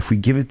 if we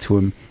give it to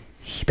him,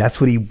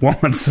 that's what he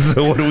wants.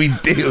 So what do we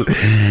do?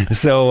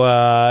 So,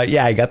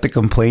 yeah, I got the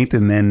complaint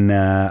and then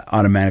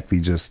automatically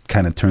just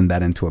kind of turned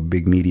that into a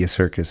big media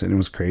circus. And it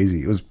was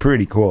crazy. It was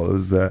pretty cool. It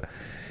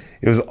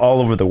was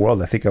all over the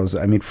world. I think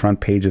I made front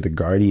page of The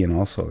Guardian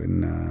also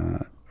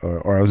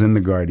or I was in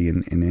The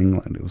Guardian in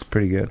England. It was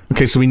pretty good.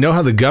 Okay, so we know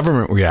how the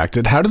government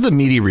reacted. How did the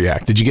media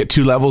react? Did you get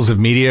two levels of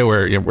media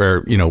where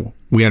you know,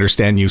 we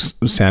understand you,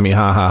 Sammy,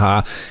 ha ha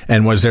ha,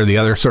 and was there the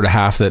other sort of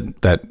half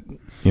that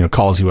you know,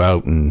 calls you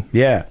out? And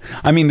yeah,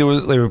 I mean, there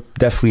were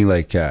definitely,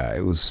 like,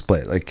 it was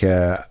split. Like,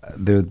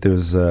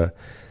 there's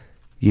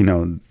you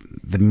know,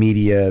 the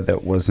media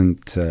that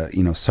wasn't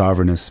you know,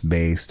 sovereignist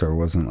based, or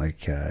wasn't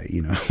like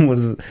you know,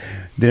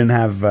 didn't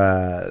have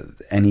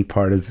any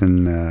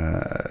partisan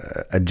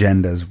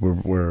agendas,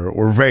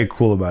 were very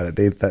cool about it.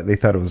 They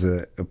thought it was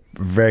a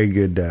very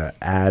good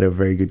ad, a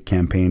very good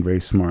campaign,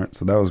 very smart.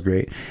 So that was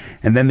great.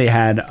 And then they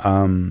had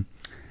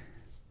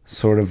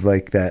sort of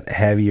like that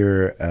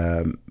heavier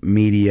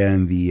media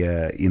and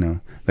the you know,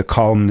 the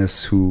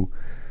columnists who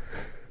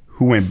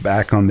went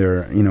back on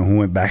their, you know, who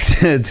went back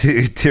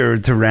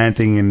to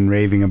ranting and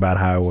raving about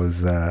how it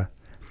was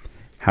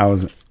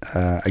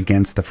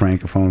against the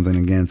francophones and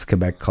against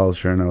Quebec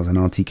culture, and I was an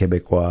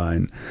anti-Québécois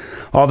and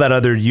all that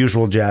other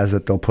usual jazz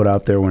that they'll put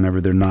out there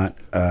whenever they're not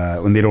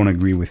when they don't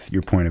agree with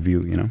your point of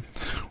view, you know.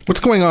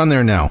 What's going on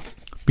there now?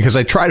 Because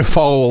I try to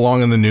follow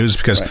along in the news,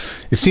 because right.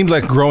 It seemed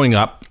like growing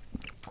up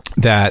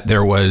that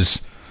there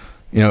was,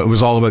 you know, it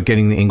was all about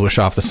getting the English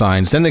off the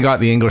signs. Then they got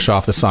the English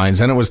off the signs.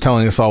 Then it was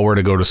telling us all where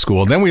to go to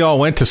school. Then we all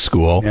went to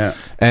school. Yeah.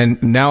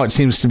 And now it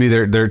seems to be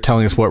they're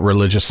telling us what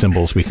religious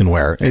symbols we can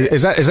wear.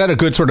 Is that a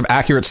good sort of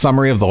accurate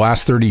summary of the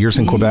last 30 years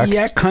in Quebec?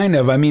 Yeah, kind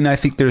of. I mean, I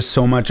think there's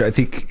so much. I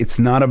think it's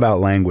not about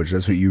language.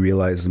 That's what you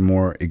realize the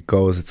more it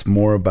goes. It's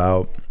more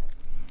about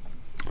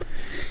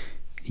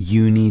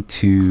you need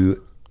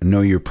to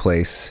know your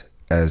place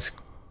as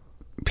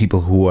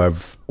people who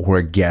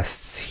are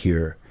guests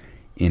here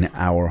in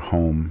our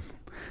home.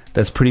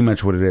 That's pretty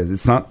much what it is.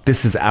 It's not,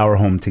 this is our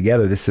home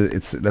together. That's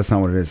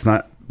not what it is. It's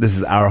not, this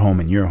is our home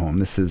and your home.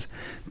 This is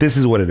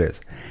what it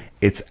is.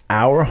 It's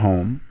our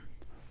home.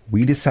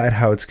 We decide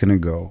how it's going to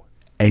go,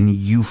 and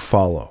you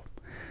follow,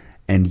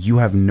 and you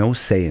have no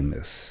say in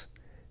this.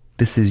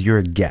 This is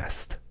your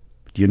guest.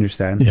 Do you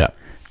understand? Yeah.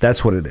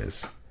 That's what it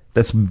is.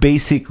 That's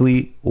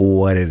basically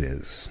what it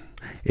is.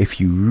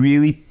 If you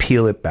really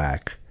peel it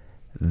back,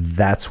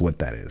 that's what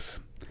that is.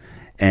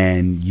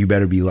 And you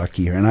better be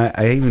lucky here. And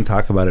I even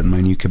talk about it in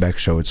my new Quebec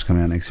show, which is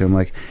coming out next year. I'm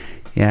like,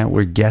 yeah,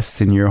 we're guests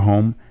in your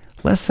home.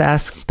 Let's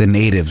ask the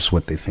natives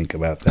what they think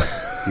about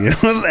that. You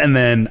know? And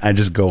then I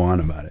just go on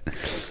about it.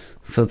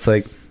 So it's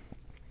like,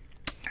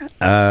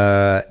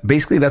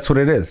 basically that's what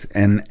it is.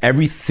 And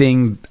every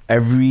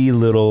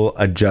little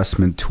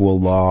adjustment to a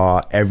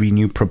law, every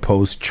new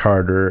proposed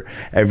charter,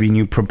 every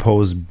new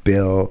proposed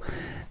bill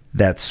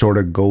that sort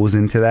of goes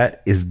into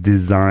that is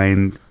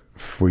designed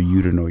for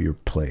you to know your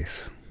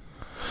place.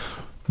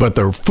 But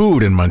the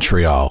food in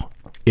Montreal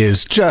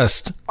is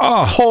just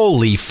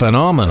wholly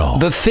phenomenal.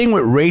 The thing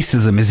with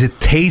racism is it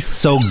tastes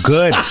so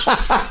good.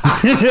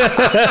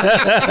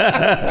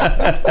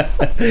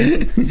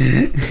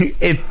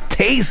 It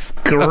tastes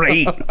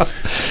great.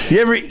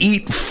 You ever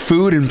eat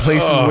food in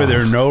places where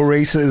there are no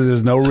races?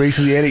 There's no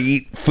races. You had to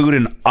eat food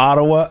in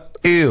Ottawa.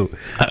 Ew.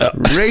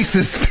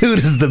 Racist food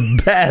is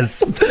the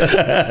best.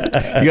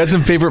 You got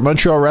some favorite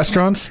Montreal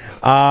restaurants?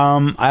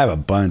 I have a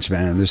bunch,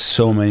 man. There's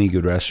so many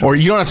good restaurants. Or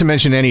you don't have to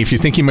mention any if you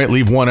think you might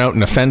leave one out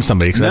and offend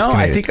somebody. No,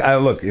 I think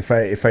look, if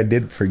I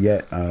did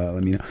forget,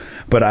 let me know.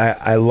 But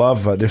I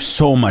love. There's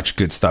so much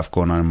good stuff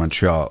going on in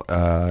Montreal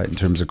in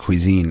terms of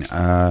cuisine.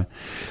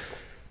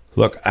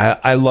 Look,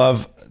 I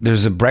love.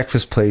 There's a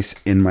breakfast place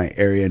in my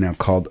area now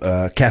called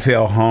Café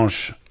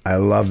Orange. I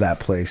love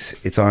that place.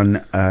 It's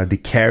on the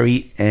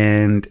Carrie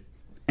and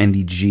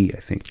NDG,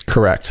 I think.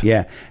 Correct.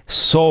 Yeah,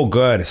 so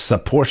good. The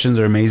portions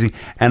are amazing.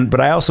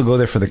 But I also go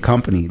there for the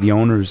company. The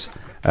owners,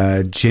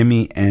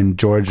 Jimmy and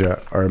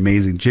Georgia, are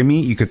amazing. Jimmy,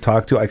 you could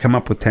talk to. I come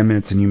up with 10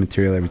 minutes of new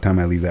material every time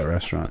I leave that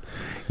restaurant.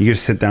 You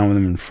just sit down with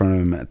him in front of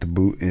him at the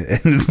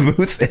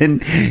booth,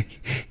 and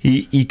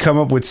he come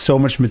up with so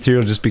much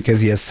material just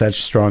because he has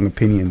such strong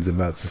opinions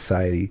about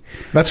society.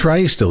 That's where I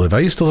used to live. I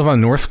used to live on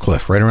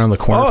Northcliff, right around the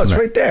corner. Oh, it's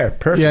right there.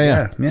 Perfect.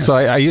 Yeah. So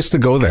I used to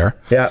go there.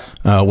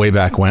 Yeah. Way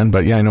back when,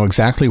 but yeah, I know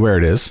exactly where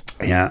it is.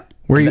 Yeah.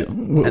 Where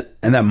and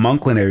that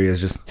Monkland area is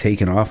just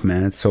taken off,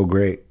 man. It's so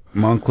great.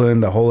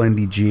 Monkland, the whole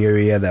NDG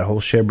area, that whole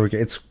Sherbrooke,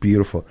 it's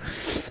beautiful.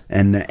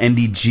 And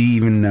NDG,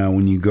 even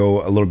when you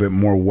go a little bit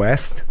more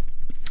west,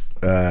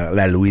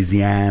 La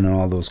Louisiane and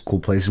all those cool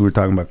places. We were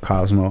talking about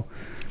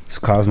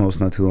Cosmos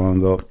not too long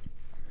ago.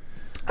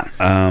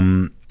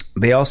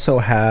 They also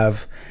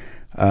have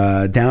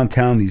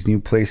downtown these new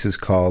places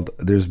called,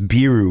 there's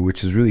Biru,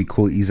 which is really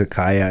cool,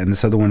 izakaya, and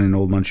this other one in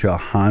Old Montreal,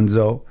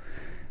 Hanzo,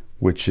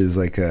 which is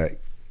like a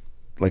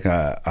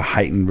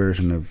heightened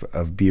version of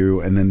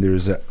Biru. And then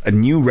there's a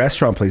new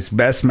restaurant place,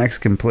 best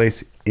Mexican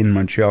place in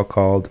Montreal,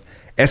 called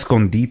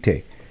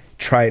Escondite.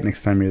 Try it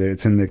next time you're there.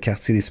 It's in the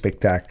Quartier des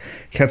Spectacles.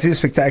 Quartier des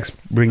Spectacles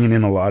bringing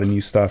in a lot of new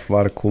stuff, a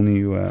lot of cool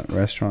new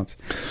restaurants.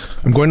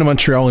 I'm going to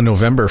Montreal in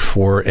November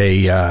for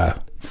a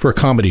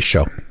comedy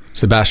show.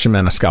 Sebastian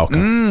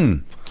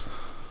Maniscalco.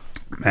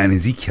 Man,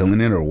 is he killing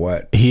it or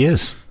what? He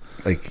is.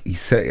 Like he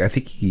said, I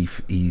think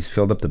he's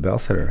filled up the Bell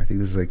Center. I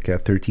think there's like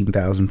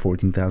 13,000,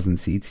 14,000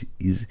 seats.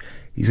 He's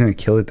gonna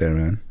kill it there,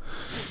 man.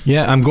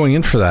 Yeah, I'm going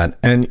in for that,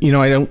 and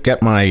I don't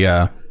get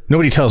my.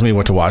 Nobody tells me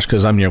what to watch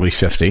because I'm nearly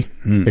 50.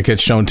 It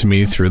gets shown to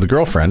me through the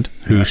girlfriend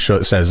who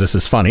says this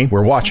is funny.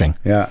 We're watching.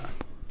 Yeah.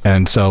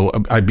 And so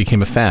I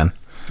became a fan.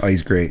 Oh,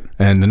 he's great.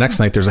 And the next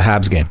night there's a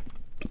Habs game.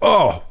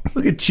 Oh,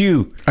 look at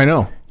you. I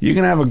know. You're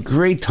going to have a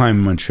great time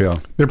in Montreal.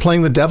 They're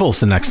playing the Devils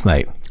the next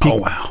night. Oh,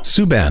 wow.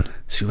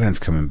 Subban's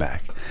coming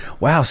back.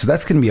 Wow, so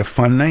that's going to be a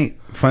fun night.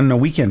 Fun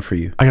weekend for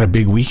you. I got a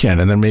big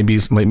weekend, and then maybe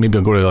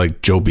I'll go to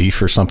like Joe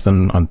Beef or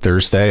something on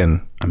Thursday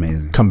and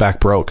amazing. Come back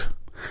broke.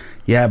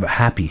 Yeah, but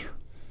happy.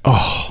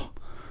 Oh,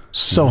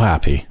 so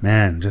happy.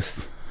 Man,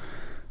 just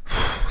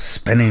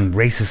spending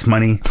racist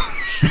money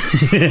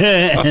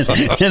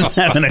and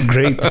having a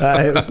great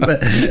time.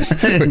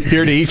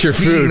 Here to eat your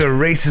food. The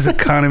racist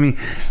economy.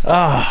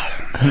 Oh.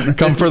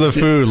 Come for the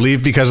food,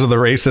 leave because of the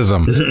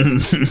racism.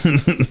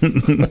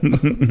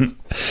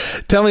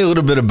 Tell me a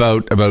little bit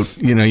about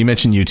you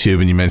mentioned YouTube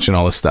and you mentioned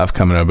all this stuff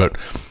coming out about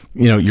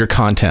your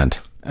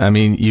content. I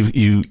mean,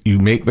 you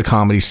make the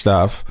comedy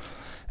stuff.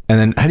 And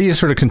then how do you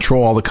sort of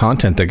control all the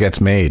content that gets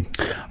made?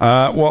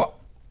 Well,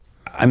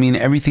 I mean,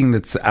 everything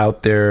that's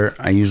out there,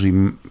 I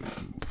usually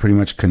pretty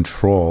much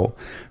control.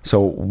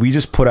 So we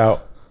just put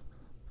out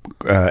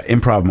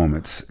improv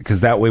moments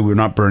because that way we're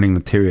not burning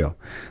material.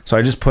 So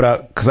I just put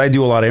out, because I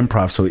do a lot of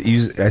improv. So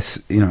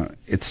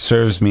it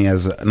serves me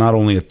as not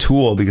only a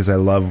tool because I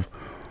love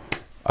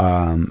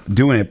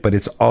doing it, but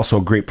it's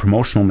also great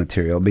promotional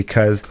material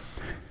because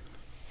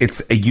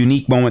it's a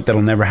unique moment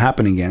that'll never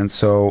happen again.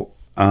 So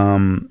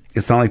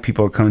it's not like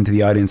people are coming to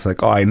the audience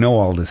like, oh, I know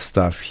all this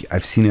stuff.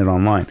 I've seen it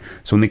online.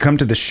 So when they come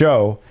to the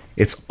show,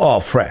 it's all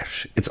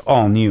fresh. It's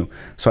all new.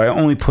 So I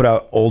only put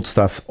out old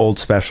stuff, old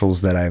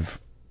specials that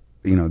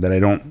that I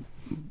don't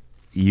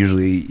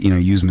usually,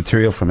 use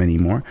material from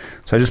anymore.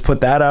 So I just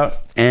put that out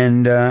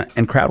and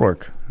crowd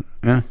work.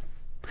 Yeah.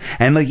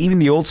 And like even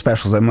the old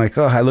specials, I'm like,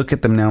 oh, I look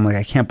at them now. I'm like,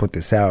 I can't put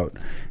this out.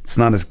 It's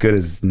not as good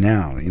as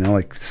now.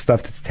 Like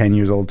stuff that's 10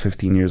 years old,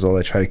 15 years old,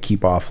 I try to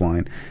keep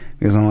offline.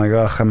 Because I'm like,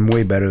 oh, I'm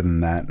way better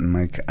than that. And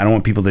like, I don't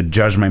want people to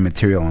judge my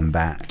material on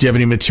that. Do you have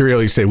any material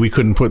you say we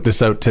couldn't put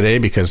this out today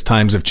because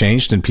times have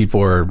changed and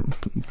people are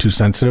too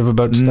sensitive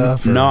about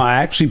stuff? Or? No, I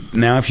actually,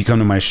 now if you come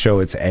to my show,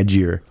 it's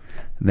edgier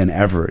than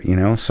ever,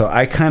 So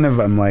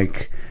I'm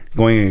like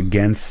going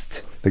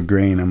against the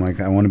grain. I'm like,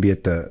 I want to be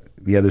at the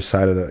other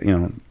side of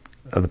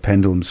the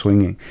pendulum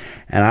swinging.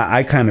 And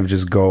I kind of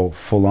just go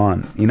full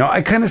on.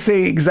 I kind of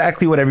say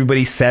exactly what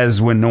everybody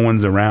says when no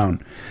one's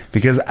around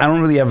because I don't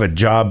really have a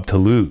job to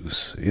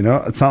lose.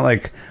 It's not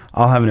like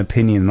I'll have an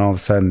opinion and all of a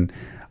sudden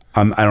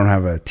I don't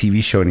have a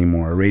TV show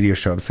anymore, a radio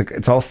show. It's like,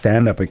 it's all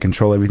stand up. I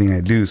control everything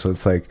I do. So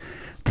it's like,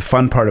 the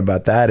fun part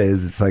about that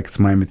is it's like, it's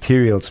my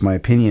material, it's my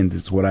opinions,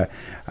 it's what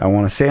I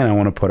want to say and I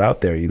want to put out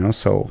there,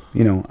 So,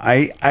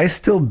 I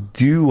still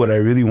do what I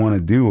really want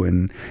to do.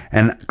 And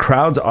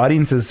crowds,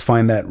 audiences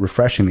find that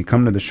refreshing. They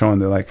come to the show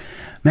and they're like,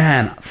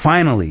 man,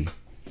 finally,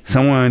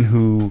 someone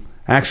who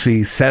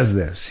actually says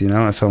this, you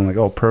know? So I'm like,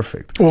 oh,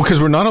 perfect. Well,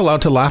 because we're not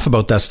allowed to laugh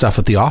about that stuff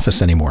at the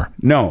office anymore.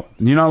 No,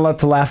 you're not allowed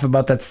to laugh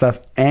about that stuff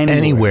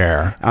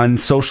anywhere. On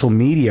social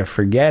media,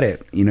 forget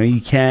it. You know, you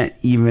can't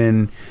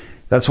even...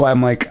 That's why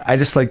I'm like, I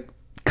just like,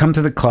 come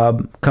to the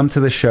club, come to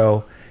the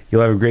show.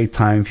 You'll have a great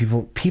time.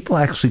 People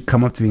actually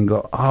come up to me and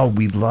go, oh,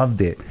 we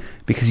loved it.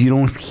 Because you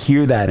don't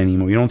hear that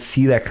anymore. You don't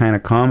see that kind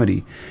of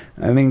comedy.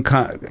 I mean,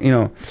 you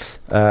know...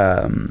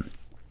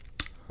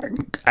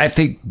 I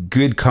think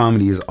good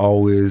comedy is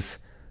always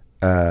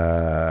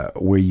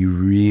where you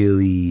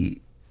really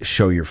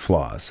show your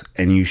flaws,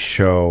 and you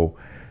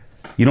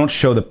don't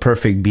show the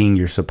perfect being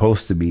you're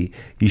supposed to be.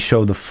 You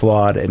show the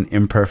flawed and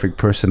imperfect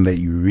person that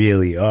you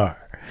really are,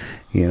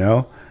 you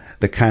know,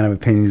 the kind of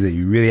opinions that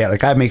you really have.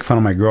 Like, I make fun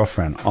of my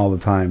girlfriend all the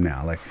time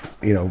now. Like,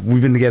 you know,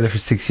 we've been together for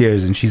 6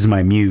 years and she's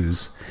my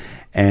muse.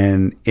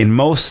 And in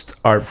most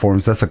art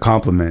forms, that's a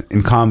compliment.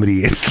 In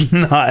comedy, it's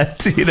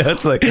not. You know,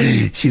 it's like,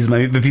 she's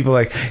my... But people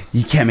are like,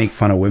 you can't make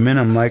fun of women.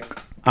 I'm like,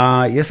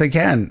 yes, I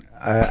can.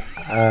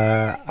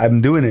 I'm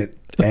doing it.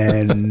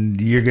 And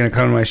you're going to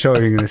come to my show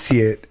and you're going to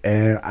see it.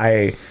 And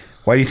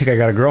why do you think I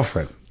got a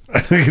girlfriend?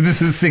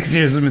 This is 6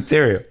 years of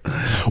material.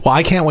 Well,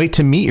 I can't wait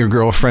to meet your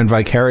girlfriend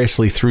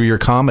vicariously through your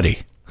comedy.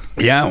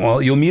 Yeah,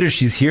 well, you'll meet her.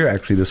 She's here,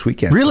 actually, this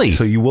weekend. Really?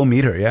 So you will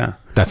meet her, yeah.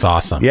 That's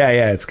awesome.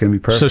 Yeah, it's going to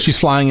be perfect. So she's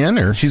flying in,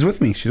 or? She's with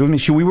me.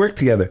 We work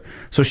together.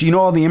 So you know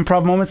all the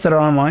improv moments that are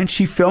online?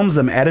 She films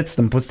them, edits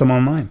them, puts them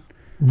online.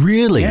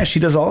 Really? Yeah,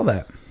 she does all of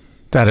that.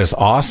 That is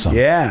awesome.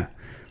 Yeah.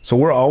 So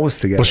we're always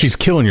together. Well, she's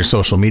killing your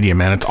social media,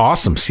 man. It's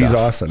awesome stuff. She's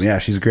awesome. Yeah,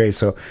 she's great.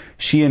 So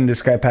she and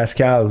this guy,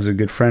 Pascal, who's a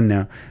good friend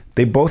now,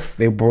 they both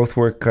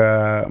work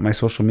my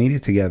social media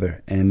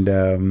together. And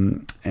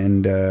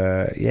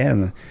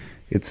yeah,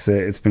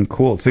 it's been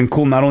cool. It's been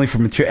cool not only for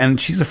material,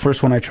 and she's the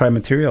first one I try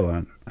material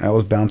on. I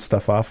always bounce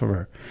stuff off of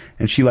her,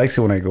 and she likes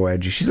it when I go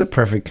edgy. She's a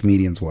perfect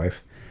comedian's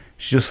wife.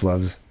 She just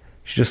loves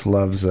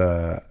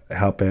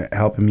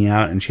helping me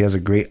out, and she has a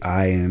great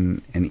eye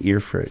and ear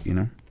for it. You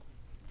know.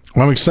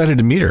 Well, I'm excited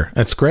to meet her.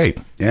 That's great.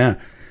 Yeah,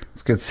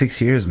 it's good.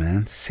 6 years,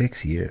 man.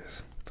 6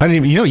 years. I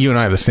didn't even, you and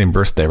I have the same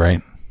birthday,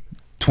 right?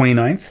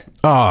 29th.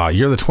 Oh,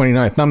 you're the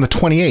 29th. No, I'm the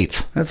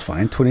 28th. That's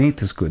fine.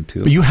 28th is good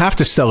too. But you have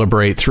to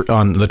celebrate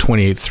on the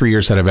 28th 3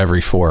 years out of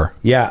every 4.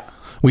 Yeah.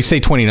 We say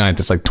 29th.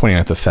 It's like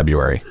 29th of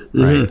February,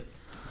 right?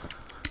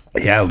 Mm-hmm.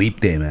 Yeah, leap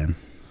day, man.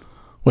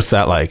 What's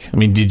that like? I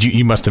mean,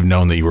 you must have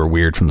known that you were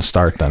weird from the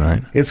start then,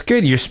 right? It's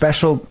good. You're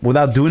special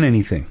without doing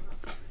anything.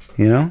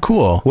 You know?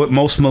 Cool. What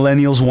most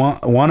millennials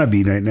want to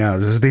be right now.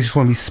 They just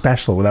want to be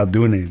special without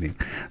doing anything.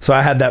 So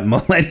I had that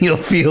millennial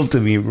feel to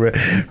me. Right.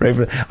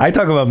 I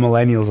talk about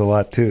millennials a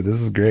lot too. This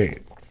is great.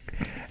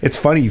 It's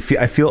funny.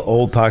 I feel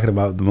old talking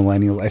about the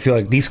millennials. I feel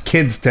like these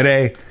kids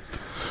today...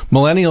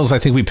 Millennials, I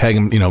think we peg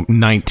them,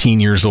 19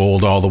 years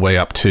old all the way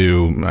up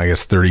to, I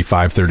guess,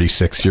 35,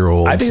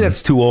 36-year-olds. I think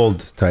that's too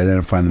old to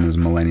identify them as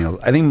millennials.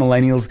 I think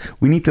millennials,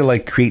 we need to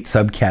create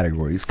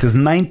subcategories, because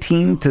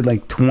 19 to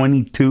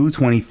 22,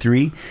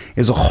 23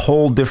 is a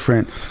whole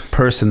different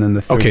person than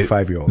the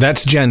 35-year-old.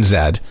 That's Gen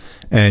Z.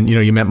 And,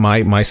 you met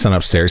my son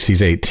upstairs.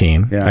 He's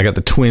 18. Yeah. I got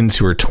the twins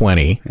who are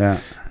 20. Yeah.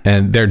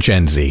 And they're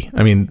Gen Z.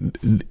 I mean,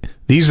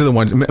 these are the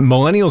ones.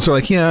 Millennials are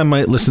like, yeah, I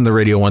might listen to the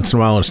radio once in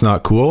a while. And it's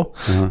not cool.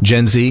 Uh-huh.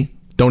 Gen Z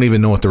don't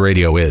even know what the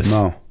radio is.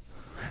 No,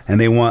 and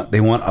they want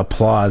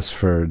applause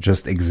for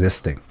just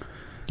existing.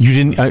 You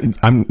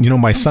didn't.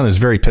 My son is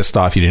very pissed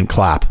off. You didn't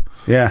clap.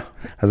 Yeah,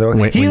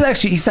 he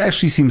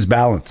actually seems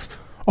balanced.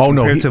 Oh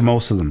no, compared to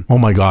most of them. Oh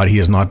my God, he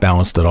is not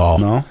balanced at all.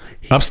 No,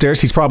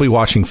 upstairs he's probably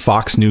watching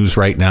Fox News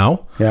right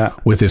now. Yeah,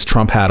 with his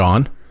Trump hat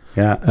on.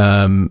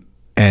 Yeah.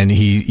 And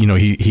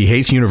he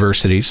hates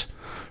universities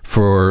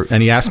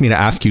and he asked me to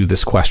ask you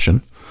this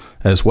question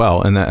as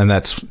well. And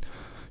that's,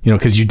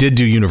 because you did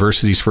do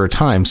universities for a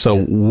time. So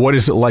what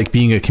is it like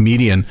being a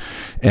comedian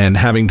and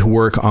having to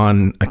work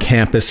on a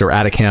campus or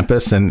at a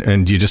campus?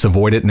 And do you just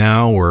avoid it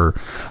now, or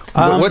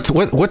what's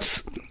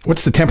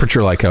the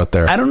temperature like out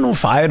there? I don't know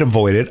if I'd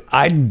avoid it.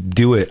 I'd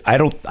do it.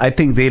 I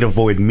think they'd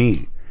avoid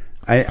me.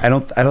 I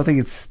don't think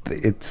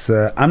it's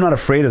I'm not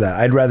afraid of that.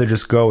 I'd rather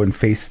just go and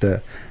face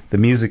the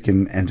music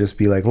and just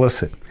be like,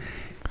 listen,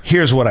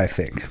 here's what I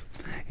think,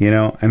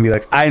 and be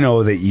like, I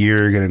know that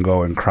you're going to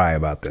go and cry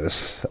about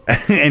this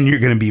and you're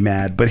going to be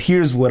mad, but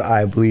here's what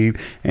I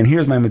believe and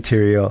here's my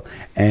material,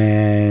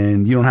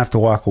 and you don't have to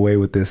walk away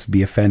with this,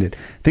 be offended.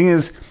 Thing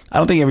is, I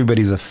don't think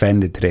everybody's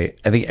offended today.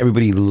 I think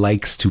everybody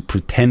likes to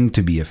pretend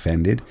to be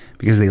offended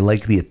because they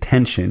like the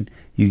attention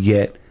you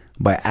get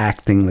by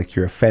acting like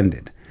you're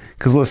offended.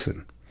 Because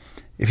listen,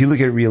 if you look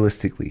at it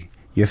realistically,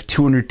 you have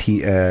 200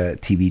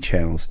 TV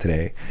channels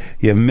today.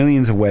 You have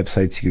millions of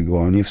websites you could go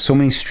on. You have so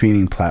many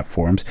streaming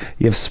platforms.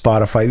 You have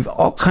Spotify. You have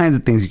all kinds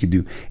of things you could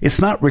do. It's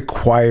not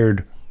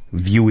required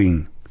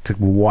viewing to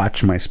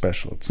watch my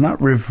special. It's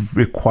not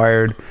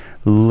required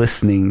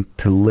listening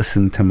to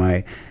listen to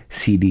my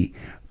CD.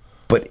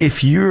 But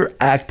if you're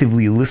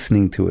actively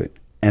listening to it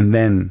and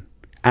then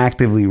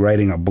actively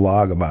writing a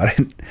blog about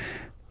it,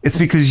 it's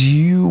because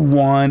you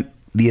want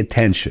the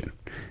attention.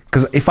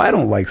 Because if I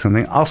don't like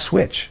something, I'll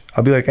switch.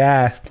 I'll be like,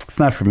 it's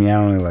not for me. I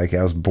don't really like it.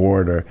 I was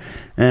bored, or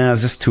I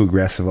was just too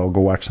aggressive. I'll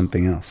go watch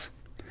something else.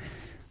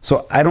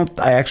 So I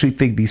actually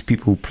think these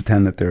people who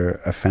pretend that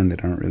they're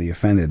offended aren't really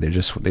offended. They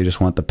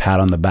just want the pat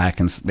on the back,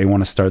 and they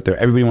want to start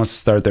everybody wants to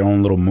start their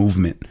own little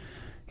movement,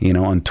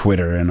 on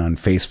Twitter and on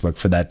Facebook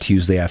for that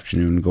Tuesday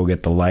afternoon, go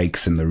get the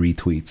likes and the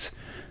retweets.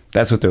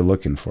 That's what they're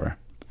looking for.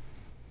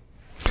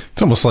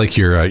 It's almost like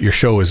your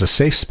show is a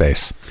safe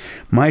space.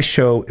 My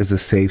show is a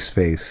safe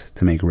space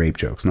to make rape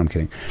jokes. No, I'm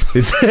kidding.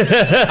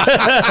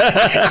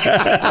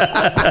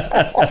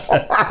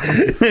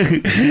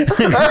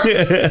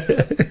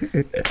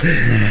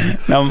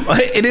 Now,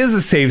 it is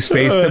a safe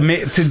space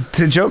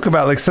to joke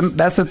about. Like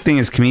that's the thing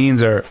is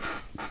comedians are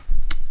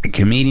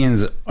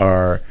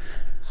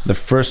the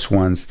first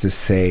ones to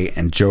say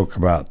and joke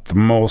about the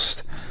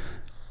most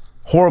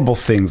horrible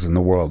things in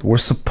the world. We're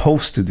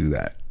supposed to do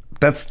that.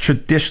 That's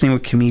traditionally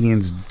what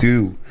comedians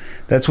do.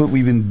 That's what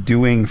we've been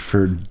doing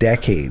for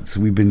decades.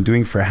 We've been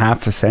doing for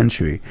half a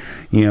century.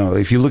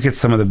 If you look at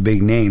some of the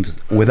big names,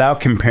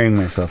 without comparing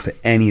myself to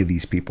any of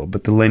these people,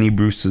 but the Lenny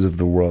Bruces of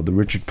the world, the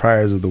Richard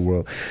Pryors of the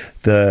world,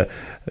 the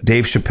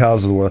Dave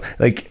Chappelles of the world,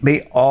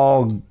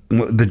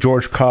 the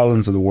George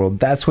Carlins of the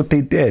world, that's what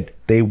they did.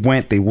 They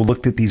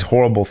looked at these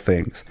horrible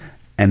things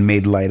and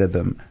made light of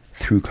them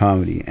through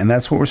comedy. And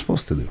that's what we're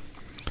supposed to do.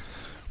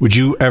 Would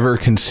you ever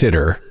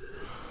consider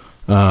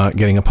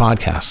getting a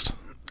podcast?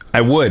 I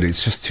would.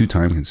 It's just too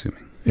time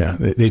consuming. Yeah,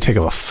 they take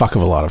up a fuck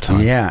of a lot of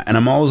time. Yeah, and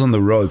I'm always on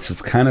the road, so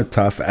it's kind of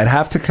tough. I'd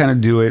have to kind of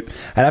do it.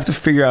 I'd have to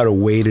figure out a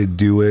way to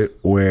do it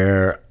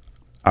where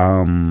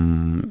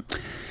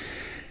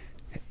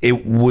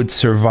it would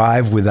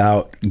survive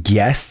without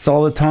guests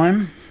all the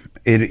time.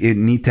 It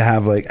need to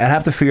have I'd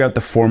have to figure out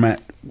the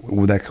format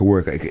that could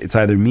work. It's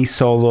either me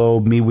solo,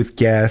 me with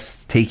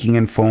guests, taking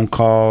in phone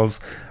calls,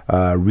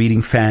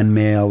 reading fan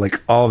mail,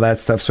 all that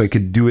stuff, so I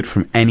could do it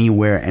from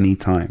anywhere,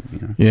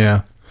 anytime.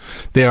 Yeah.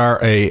 They are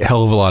a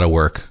hell of a lot of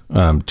work,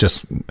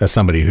 just as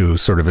somebody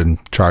who's sort of in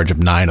charge of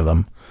 9 of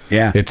them.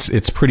 Yeah.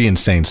 It's pretty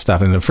insane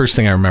stuff. And the first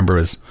thing I remember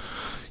is,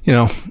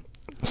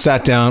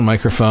 sat down,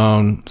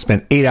 microphone,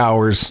 spent 8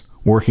 hours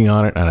working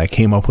on it, and I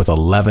came up with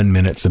 11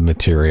 minutes of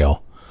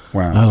material.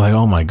 Wow. I was like,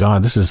 oh my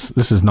God, this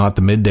is not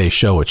the midday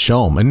show at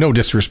CHOM. And no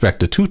disrespect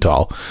to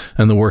Tutal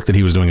and the work that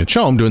he was doing at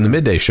CHOM doing the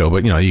midday show,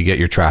 but you get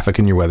your traffic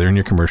and your weather and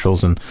your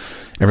commercials and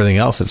everything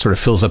else. It sort of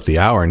fills up the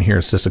hour, and here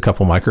it's just a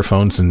couple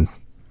microphones and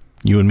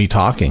you and me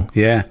talking.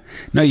 Yeah.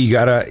 No, I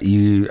guess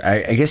you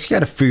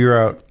gotta figure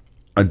out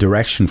a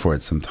direction for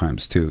it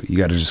sometimes too. You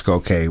gotta just go,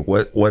 okay,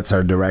 what's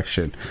our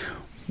direction?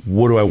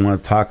 What do I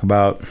want to talk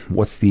about?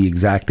 What's the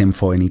exact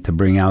info I need to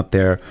bring out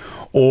there?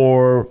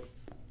 Or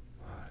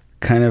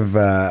kind of,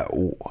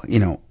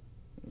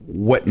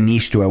 what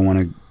niche do I want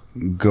to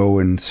go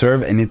and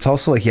serve? And it's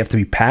also you have to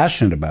be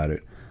passionate about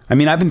it. I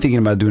mean, I've been thinking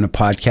about doing a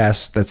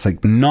podcast that's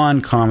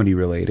non-comedy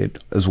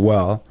related as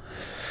well.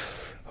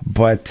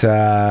 But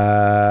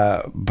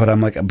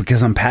I'm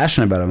because I'm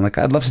passionate about it,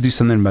 I'd love to do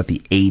something about the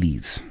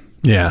 80s.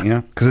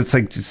 Yeah. Because it's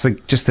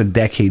just a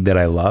decade that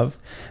I love.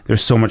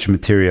 There's so much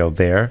material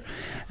there.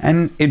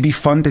 And it'd be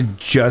fun to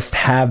just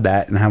have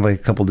that and have a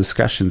couple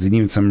discussions and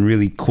even some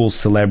really cool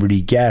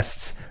celebrity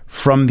guests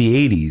from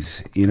the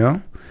 80s,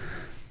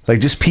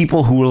 just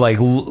people who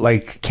are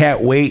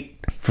can't wait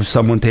for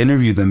someone to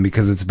interview them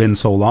because it's been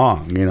so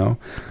long,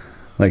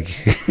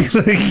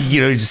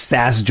 just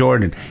Sass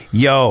Jordan.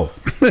 Yo,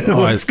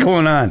 what's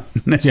going on?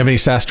 Do you have any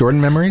Sass Jordan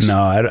memories?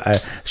 No,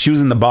 she was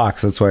in the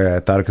box. That's why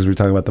I thought it, because we were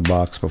talking about the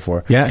box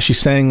before. Yeah, she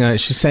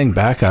sang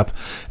backup.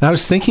 And I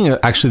was thinking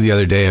actually the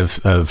other day of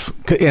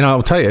and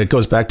I'll tell you, it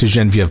goes back to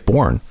Geneviève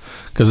Bourne,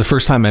 because the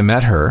first time I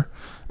met her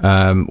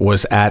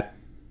was at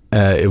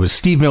it was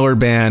Steve Miller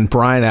Band,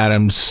 Bryan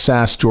Adams,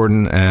 Sass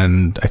Jordan,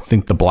 and I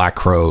think the Black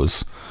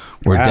Crowes.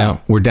 We're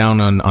down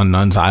on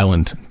Nuns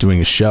Island doing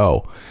a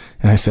show.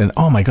 And I said,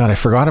 oh my God, I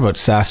forgot about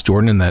Sass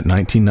Jordan in that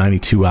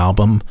 1992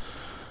 album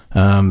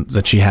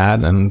that she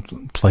had. And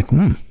it's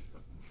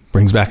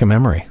brings back a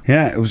memory.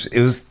 Yeah, that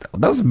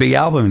was a big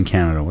album in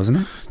Canada, wasn't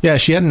it? Yeah,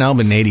 she had an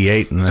album in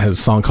 88 and it had a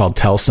song called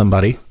Tell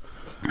Somebody.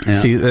 Yeah.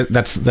 See,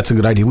 that's a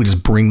good idea. We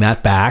just bring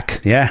that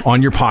back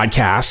on your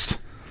podcast.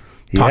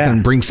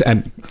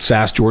 And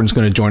Sass Jordan's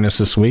going to join us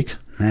this week.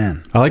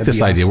 Man, I like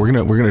this idea.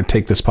 Awesome. We're gonna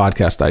take this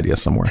podcast idea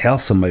somewhere. Tell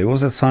Somebody. What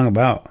was that song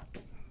about?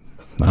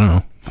 I don't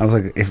know. I was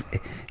like,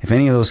 if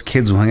any of those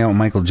kids who hung out with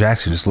Michael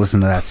Jackson just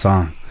listened to that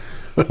song,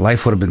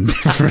 life would have been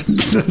different.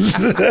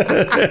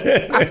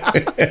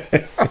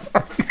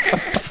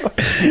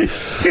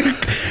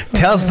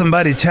 Tell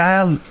somebody,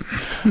 child.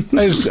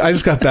 I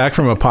just got back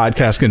from a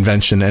podcast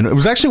convention, and it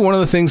was actually one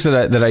of the things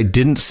that I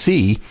didn't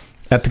see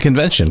at the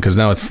convention, because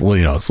now it's it's a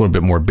little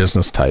bit more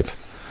business type.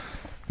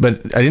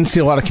 But I didn't see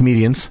a lot of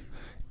comedians,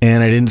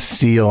 and I didn't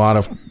see a lot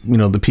of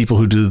the people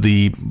who do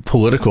the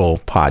political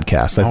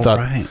podcasts. I thought.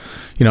 Right.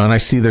 And I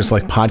see there's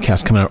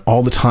podcasts coming out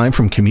all the time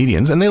from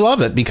comedians, and they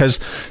love it because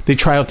they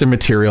try out their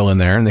material in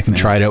there and they can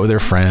try it out with their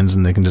friends,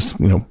 and they can just,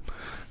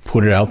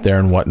 put it out there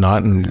and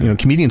whatnot. And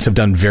comedians have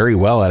done very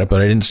well at it,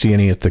 but I didn't see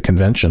any at the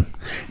convention.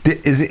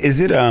 Is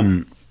it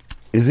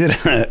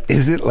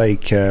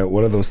like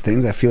one of those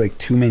things? I feel like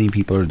too many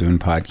people are doing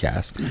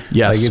podcasts.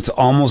 Yes, like it's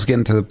almost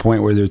getting to the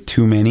point where there are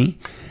too many,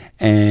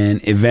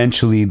 and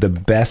eventually the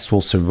best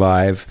will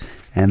survive,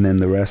 and then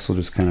the rest will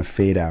just kind of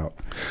fade out.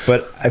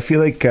 But I feel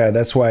like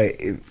that's why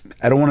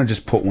I don't want to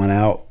just put one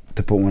out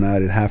to put one out.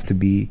 There would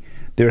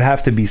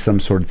have to be some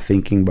sort of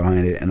thinking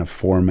behind it and a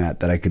format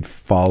that I could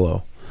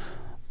follow.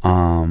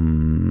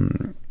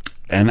 And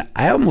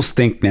I almost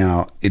think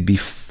now it'd be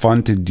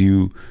fun to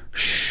do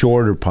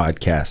shorter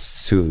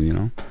podcasts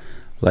too,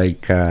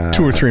 like 2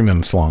 or 3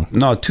 minutes long.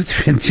 No,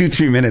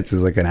 3 minutes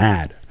is like an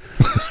ad.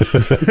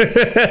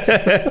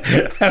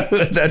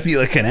 That'd be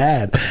like an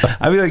ad.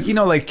 I'd be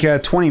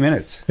like 20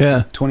 minutes.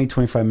 Yeah.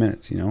 25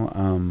 minutes,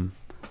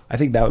 I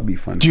think that would be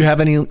fun. Do you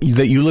have any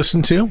that you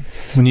listen to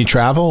when you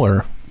travel,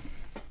 or?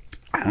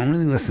 I don't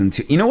really listen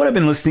to. You know what I've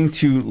been listening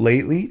to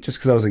lately, just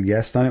because I was a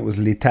guest on it, was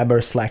Les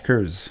Tabar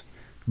Slackers,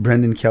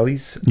 Brendan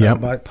Kelly's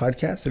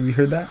podcast. Have you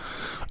heard that?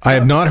 I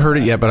have not heard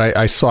it yet, but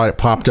I saw it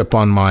popped up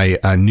on my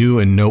new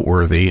and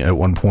noteworthy at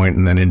one point,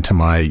 and then into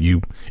my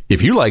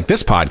if you like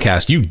this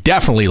podcast, you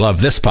definitely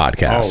love this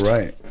podcast. Oh,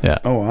 right. Yeah.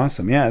 Oh,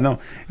 awesome. Yeah, no,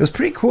 it was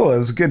pretty cool. It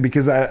was good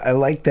because I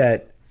like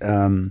that,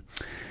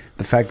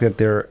 the fact that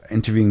they're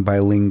interviewing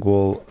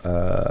bilingual,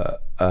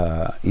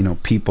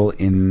 people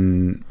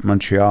in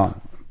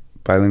Montreal,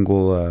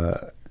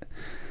 bilingual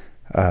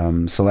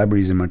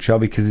celebrities in Montreal,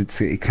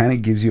 because it kind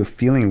of gives you a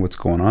feeling of what's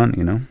going on,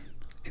 in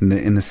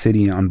the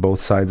city on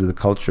both sides of the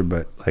culture,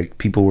 but like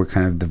people were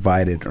kind of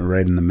divided or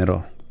right in the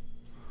middle.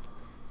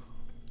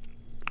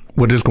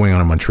 What is going on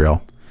in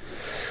Montreal?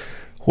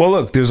 Well,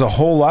 look, there's a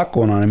whole lot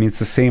going on. I mean, it's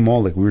the same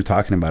old, like we were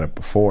talking about it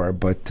before,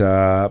 but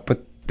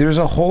there's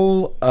a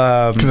whole...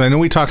 Because I know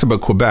we talked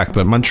about Quebec,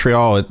 but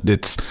Montreal,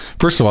 it's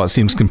first of all, it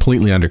seems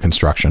completely under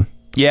construction.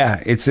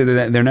 Yeah,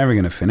 they're never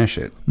going to finish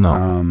it.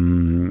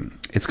 No.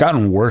 It's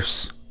gotten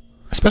worse.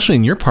 Especially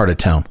in your part of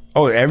town.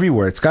 Oh,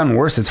 everywhere. It's gotten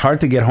worse. It's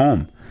hard to get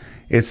home.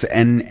 It's by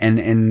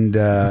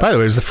the way,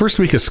 it was the first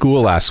week of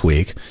school last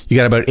week. You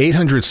got about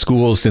 800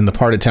 schools in the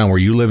part of town where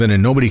you live in,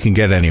 and nobody can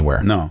get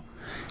anywhere. No.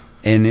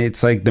 And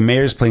it's like the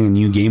mayor's playing a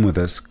new game with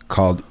us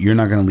called "You're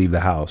Not Going to Leave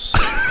the House."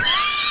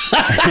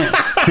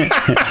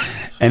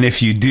 And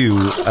if you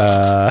do,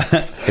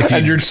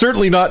 and you're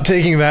certainly not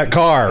taking that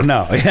car.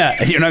 No,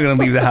 yeah, you're not going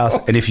to leave the house.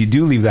 And if you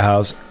do leave the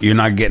house, you're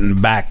not getting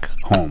back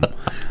home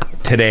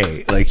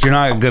today. Like, you're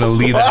not going to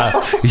leave the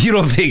house. You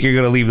don't think you're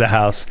going to leave the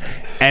house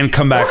and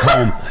come back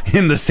home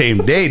in the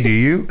same day, do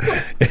you?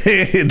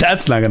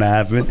 That's not going to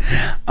happen.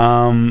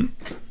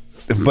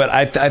 But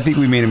I think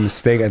we made a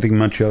mistake. I think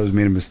Montreal has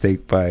made a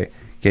mistake by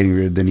getting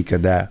rid of Denis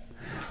Coderre.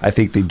 I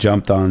think they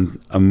jumped on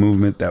a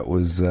movement that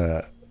was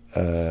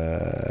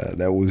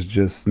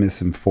just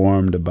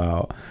misinformed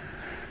about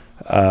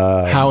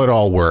how it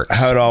all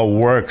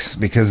works.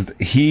 Because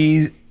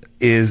he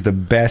is the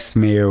best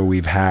mayor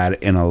we've had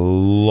in a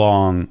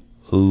long,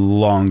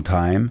 long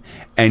time,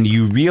 and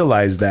you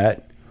realize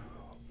that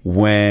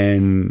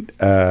when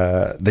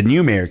the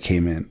new mayor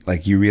came in.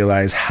 Like, you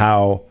realize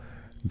how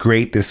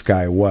great this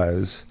guy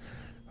was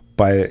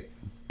by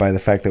the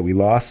fact that we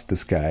lost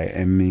this guy.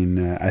 I mean,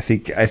 I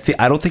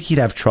don't think he'd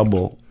have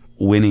trouble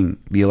winning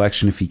the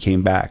election if he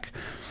came back,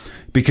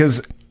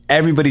 because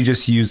everybody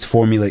just used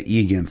Formula E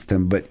against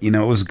him. But it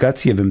was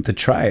gutsy of him to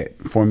try it,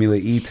 Formula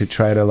E, to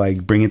try to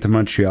like bring it to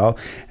Montreal.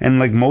 And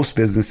like most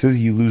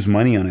businesses, you lose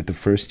money on it the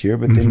first year,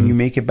 but then you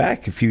make it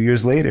back a few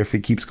years later if it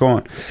keeps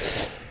going.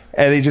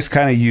 And they just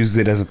kind of used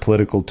it as a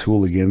political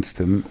tool against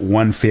him.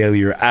 One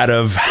failure out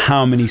of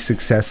how many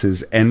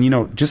successes, and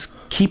just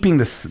keeping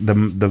the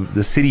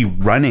city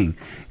running,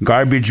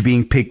 garbage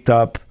being picked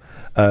up,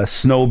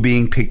 snow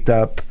being picked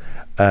up,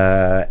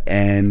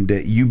 and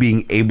you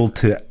being able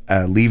to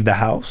leave the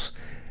house.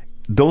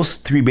 Those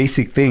three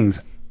basic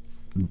things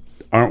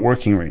aren't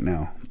working right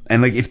now.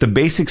 And like, if the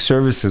basic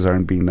services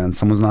aren't being done,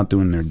 someone's not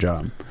doing their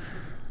job.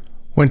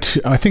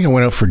 I think I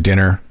went out for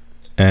dinner,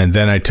 and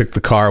then I took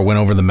the car, went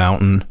over the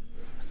mountain,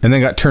 and then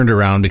got turned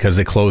around because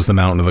they closed the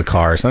mountain to the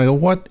cars. And I go,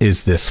 what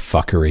is this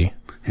fuckery?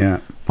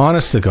 Yeah.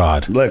 Honest to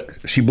God. Look,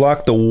 she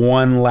blocked the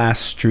one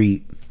last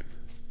street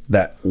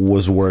that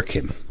was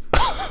working.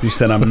 She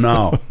said,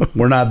 no,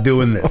 we're not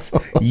doing this.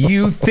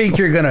 You think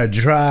you're going to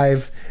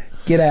drive?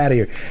 Get out of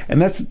here.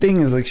 And that's the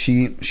thing, is like,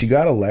 she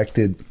got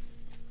elected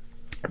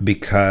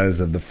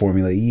because of the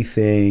Formula E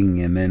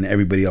thing. And then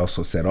everybody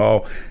also said,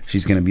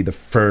 she's going to be the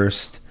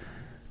first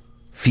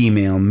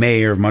female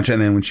mayor of Montreal.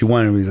 And then when she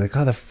won, everybody's like,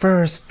 the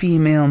first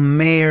female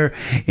mayor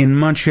in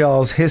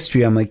Montreal's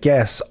history. I'm like,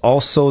 yes,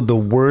 also the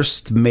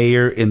worst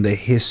mayor in the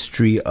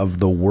history of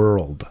the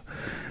world.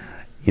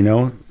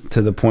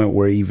 To the point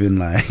where even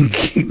like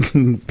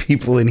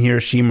people in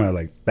Hiroshima are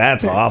like,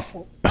 that's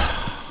awful.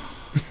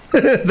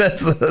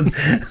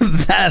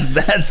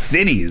 That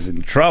city is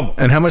in trouble.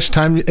 And how much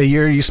time a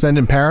year you spend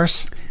in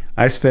Paris?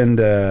 I spend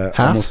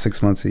almost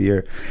 6 months a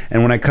year.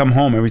 And when I come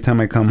home, every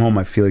time I come home,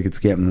 I feel like it's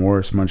getting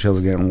worse.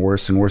 Montreal's getting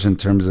worse and worse in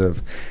terms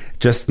of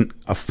just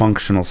a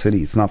functional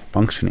city. It's not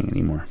functioning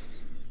anymore.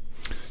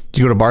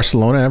 Do you go to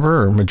Barcelona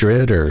ever, or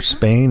Madrid, or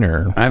Spain,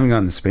 or? I haven't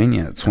gotten to Spain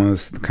yet. It's one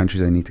of the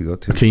countries I need to go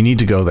to. Okay, you need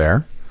to go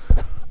there.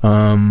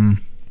 London?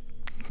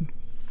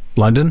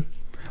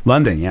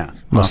 London, yeah.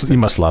 You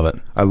must love it.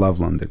 I love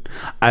London.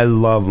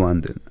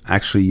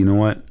 Actually, you know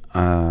what?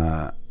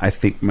 I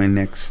think my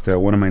next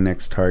one of my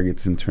next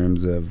targets in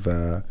terms of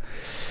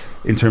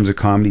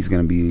comedy is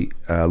going to be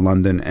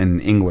London and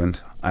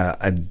England.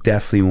 I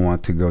definitely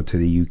want to go to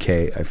the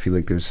UK. I feel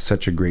like there's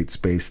such a great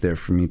space there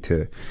for me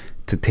to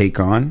take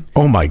on.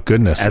 Oh my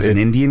goodness. As an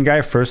Indian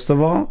guy, first of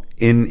all,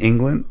 in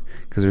England,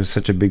 because there's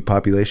such a big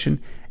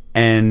population,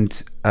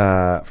 and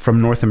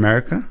from North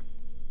America,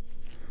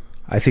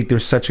 I think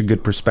there's such a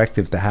good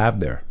perspective to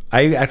have there.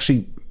 I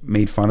actually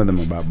made fun of them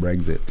about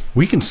Brexit.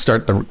 We can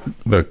start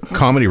the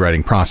comedy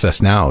writing process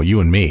now,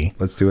 you and me.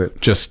 Let's do it.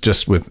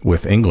 Just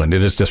with England.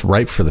 It is just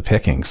ripe for the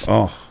pickings.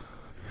 Oh.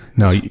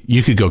 No,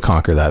 you could go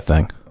conquer that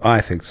thing. I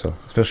think so.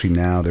 Especially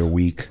now, they're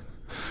weak.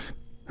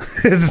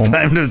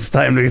 It's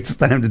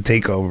time to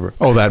take over.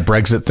 Oh, that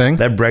Brexit thing?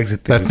 That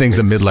Brexit thing. That thing's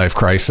a midlife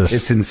crisis.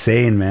 It's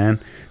insane,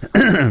 man.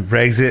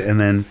 Brexit, and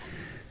then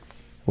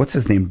what's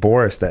his name?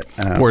 Boris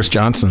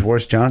Johnson.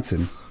 Boris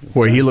Johnson.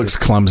 Boy, he looks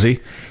clumsy.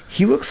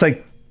 He looks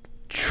like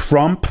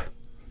Trump,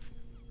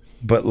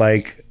 but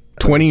like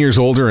 20 years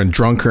older and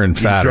drunker and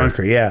fatter.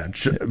 Drunker, yeah.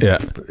 Yeah.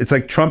 It's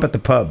like Trump at the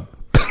pub.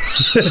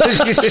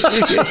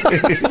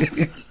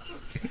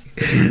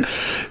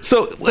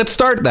 So let's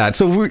start that.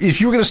 So if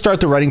you were going to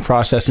start the writing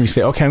process and you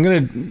say, okay, I'm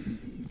going to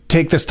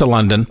take this to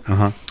London,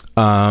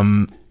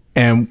 and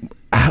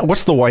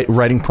what's the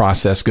writing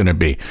process going to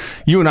be?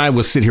 You and I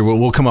will sit here,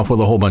 we'll come up with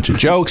a whole bunch of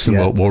jokes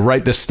and we'll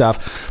write this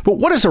stuff. But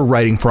what is a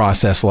writing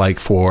process like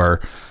for,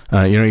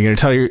 you're going to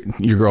tell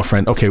your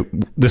girlfriend, okay,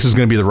 this is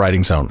going to be the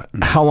writing zone.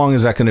 How long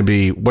is that going to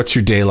be? What's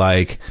your day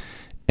like?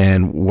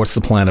 And what's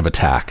the plan of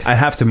attack? I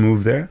have to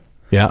move there.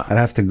 Yeah. I'd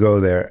have to go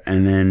there,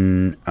 and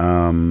then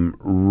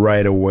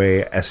right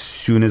away, as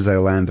soon as I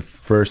land, the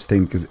first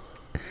thing, because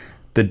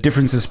the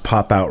differences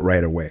pop out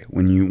right away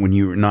when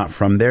you're not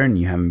from there and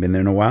you haven't been there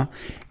in a while,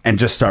 and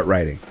just start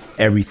writing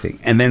everything,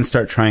 and then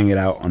start trying it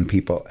out on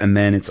people, and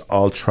then it's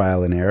all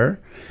trial and error,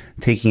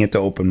 taking it to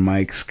open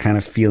mics, kind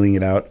of feeling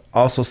it out,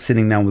 also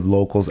sitting down with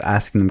locals,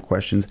 asking them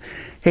questions.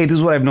 Hey, this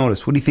is what I've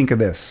noticed. What do you think of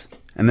this?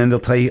 And then they'll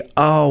tell you,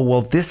 oh,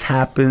 well, this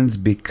happens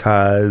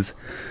because...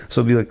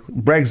 So it'll be like,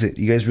 Brexit,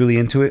 you guys really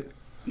into it?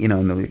 And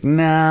they'll be like,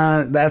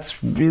 nah,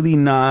 that's really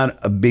not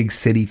a big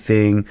city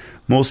thing.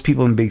 Most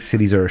people in big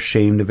cities are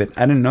ashamed of it.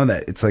 I didn't know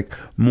that. It's like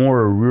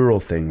more a rural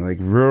thing. Like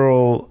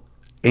rural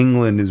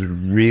England is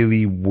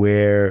really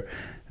where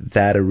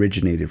that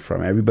originated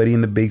from. Everybody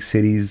in the big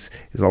cities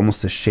is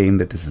almost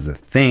ashamed that this is a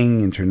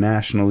thing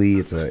internationally.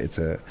 It's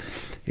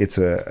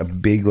a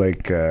big,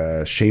 like,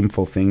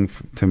 shameful thing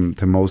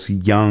to most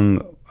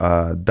young,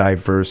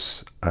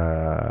 diverse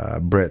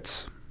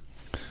Brits.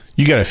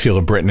 You got to feel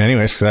a Briton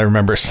anyways, because I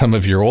remember some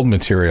of your old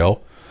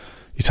material.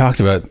 You talked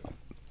about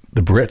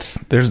the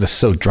Brits. They're just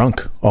so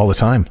drunk all the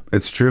time.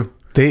 It's true.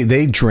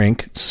 They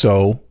drink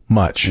so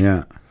much.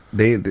 Yeah.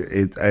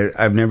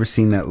 I've never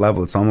seen that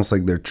level. It's almost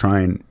like they're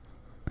trying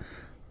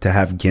to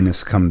have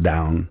Guinness come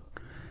down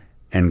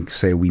and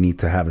say, we need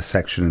to have a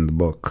section in the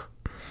book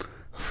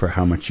for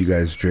how much you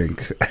guys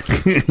drink.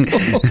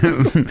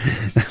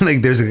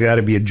 Like there's got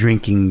to be a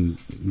drinking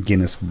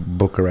Guinness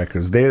Book of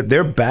Records.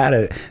 They're bad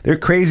at it. They're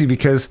crazy,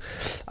 because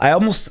I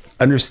almost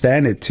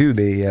understand it too.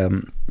 They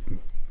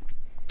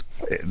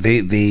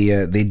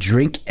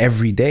drink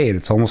every day, and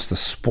it's almost a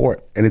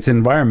sport, and it's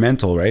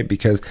environmental, right?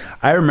 Because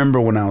I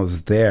remember when I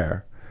was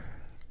there,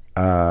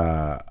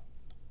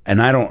 and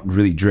I don't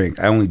really drink.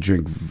 I only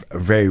drink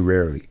very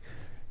rarely.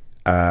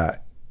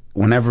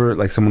 Whenever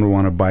like someone would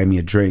want to buy me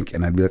a drink,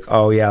 and I'd be like,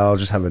 oh yeah, I'll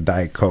just have a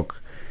Diet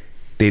Coke,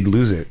 they'd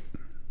lose it.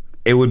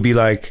 It would be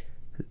like,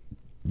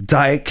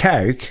 Diet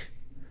Coke?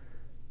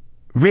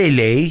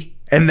 Really?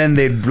 And then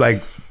they'd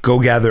like go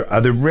gather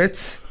other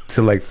Brits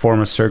to like form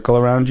a circle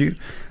around you,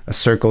 a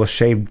circle of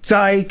shame.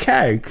 Diet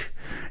Coke?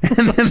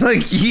 And then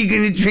like, you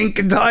gonna drink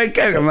a Diet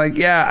Coke? I'm like,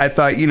 yeah, I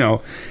thought,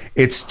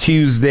 it's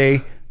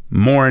Tuesday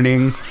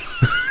morning.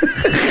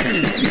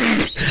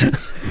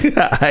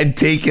 I'd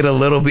take it a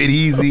little bit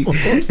easy.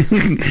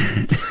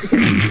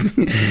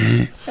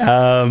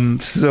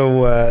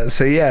 So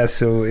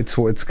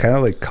it's kind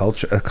of like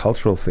a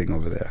cultural thing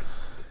over there.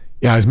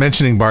 Yeah, I was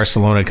mentioning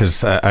Barcelona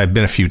because I've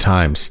been a few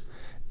times,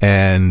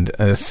 and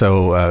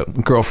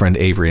girlfriend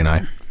Avery and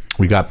I,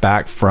 we got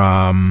back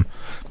from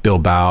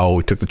Bilbao.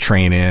 We took the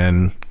train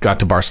in, got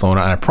to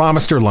Barcelona, and I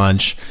promised her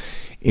lunch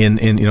in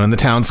the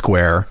town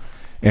square.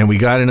 And we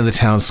got into the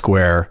town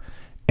square,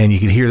 and you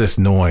could hear this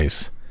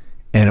noise.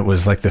 And it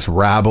was like this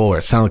rabble, or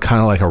it sounded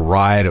kind of like a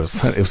riot. It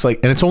was like,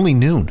 and it's only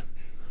noon.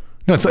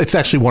 No, it's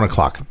actually 1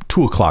 o'clock,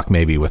 2 o'clock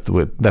maybe.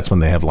 That's when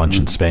they have lunch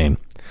in Spain,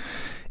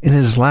 and it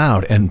is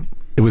loud. And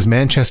it was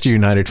Manchester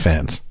United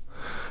fans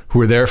who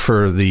were there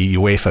for the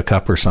UEFA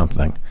Cup or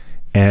something,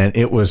 and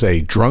it was a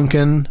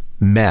drunken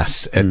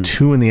mess at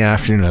 2 in the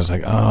afternoon. I was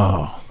like,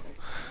 oh,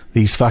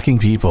 these fucking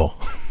people.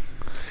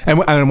 And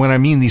when I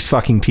mean these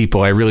fucking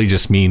people, I really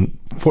just mean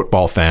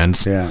football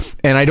fans. Yeah.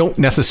 And I don't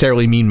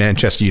necessarily mean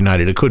Manchester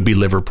United. It could be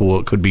Liverpool.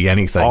 It could be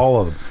anything.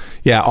 All of them.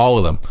 Yeah, all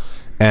of them.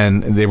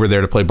 And they were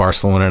there to play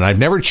Barcelona. And I've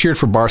never cheered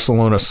for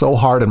Barcelona so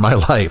hard in my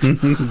life.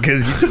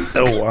 Because you just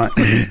don't want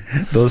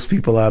those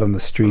people out on the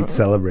street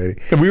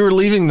celebrating. And we were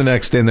leaving the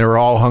next day, and they were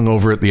all hung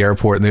over at the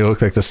airport, and they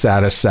looked like the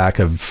saddest sack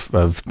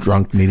of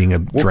drunk needing a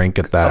drink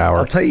at that hour.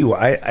 I'll tell you,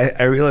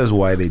 I realize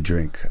why they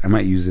drink. I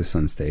might use this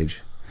on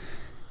stage.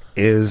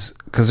 Is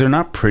because they're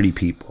not pretty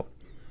people.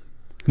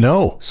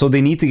 No. So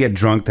they need to get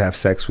drunk to have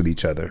sex with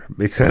each other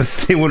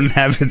because they wouldn't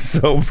have it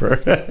sober.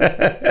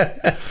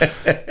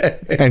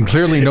 And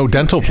clearly no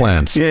dental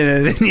plans.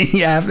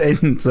 Yeah,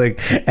 and it's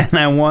like, and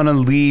I want to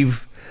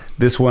leave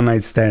this one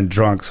night stand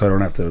drunk so I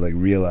don't have to like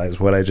realize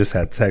what I just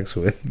had sex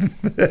with.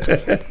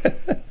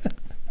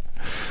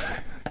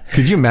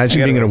 Could you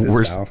imagine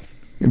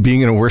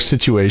being in a worse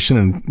situation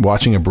and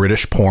watching a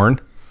British porn?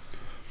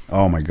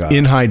 Oh my God.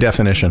 In high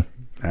definition.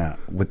 Yeah,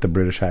 with the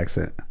British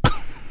accent.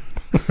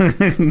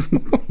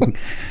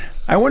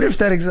 I wonder if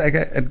that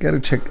I gotta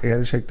check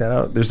that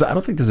out. I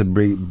don't think there's a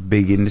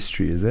big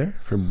industry, is there,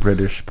 for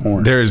British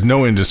porn? There is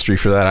no industry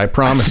for that, I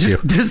promise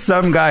you. There's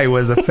some guy who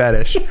has a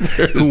fetish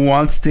who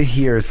wants to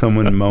hear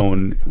someone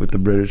moan with the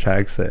British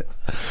accent.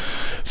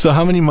 So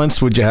how many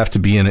months would you have to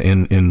be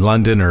in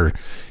London or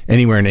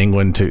anywhere in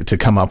England to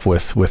come up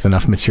with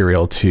enough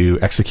material to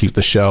execute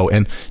the show?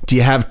 And do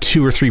you have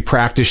 2 or 3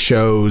 practice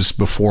shows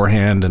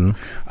beforehand? And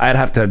I'd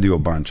have to do a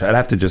bunch. I'd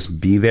have to just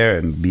be there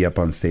and be up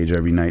on stage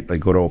every night, like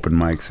go to open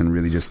mics and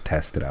really just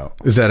test it out.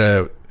 Is that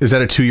a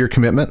 2-year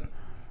commitment?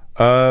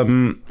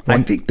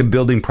 I think the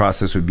building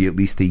process would be at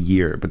least a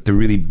year, but to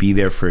really be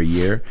there for a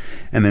year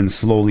and then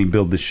slowly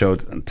build the show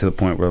to the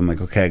point where I'm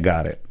like, okay, I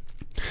got it.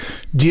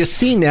 Do you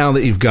see now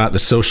that you've got the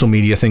social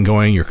media thing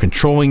going, you're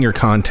controlling your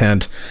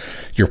content,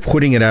 you're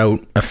putting it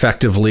out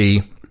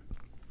effectively,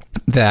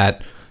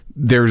 that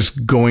there's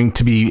going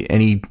to be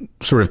any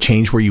sort of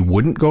change where you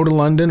wouldn't go to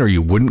London or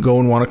you wouldn't go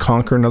and want to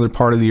conquer another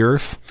part of the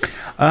earth?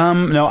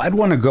 No, I'd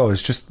want to go.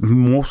 It's just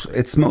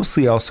it's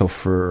mostly also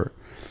for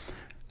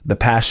the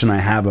passion I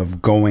have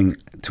of going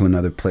to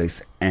another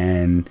place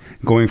and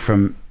going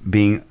from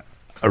being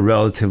a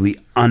relatively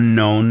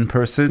unknown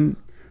person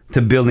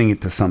to building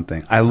it to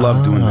something. I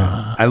love doing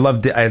that. I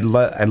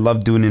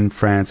love doing it in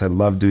France. I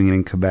love doing it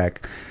in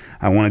Quebec.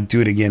 I want to do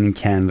it again in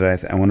Canada.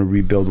 I want to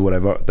rebuild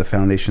the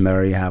foundation that I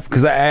already have.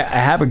 Because I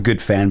have a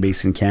good fan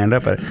base in Canada,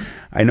 but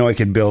I know I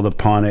could build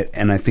upon it.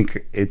 And I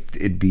think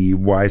it'd be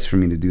wise for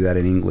me to do that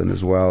in England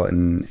as well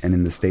and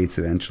in the States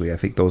eventually. I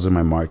think those are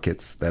my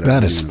markets.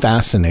 That is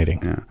fascinating.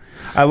 Yeah,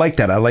 I like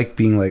that. I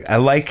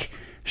like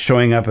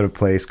showing up at a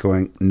place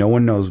going, no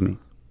one knows me,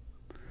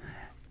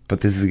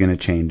 but this is going to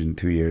change in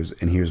 2 years,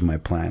 and here's my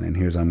plan, and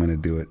here's how I'm going to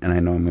do it, and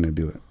I know I'm going to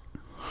do it.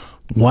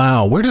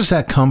 Wow. Where does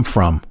that come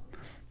from?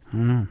 I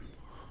don't know.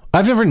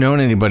 I've never known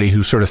anybody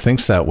who sort of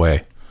thinks that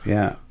way.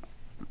 Yeah.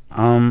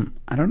 I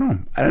don't know.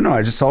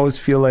 I just always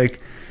feel like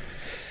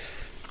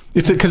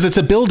because it's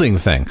a building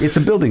thing. It's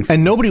a building thing.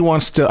 And nobody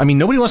wants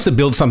to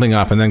build something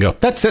up and then go,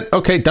 that's it.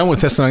 Okay, done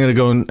with this. And I'm going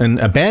to go and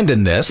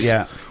abandon this.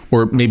 Yeah.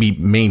 Or maybe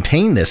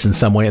maintain this in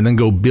some way and then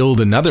go build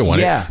another one.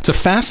 Yeah. It's a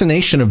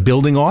fascination of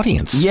building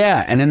audience.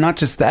 Yeah. And then not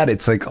just that,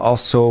 it's like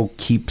also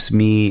keeps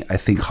me, I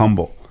think,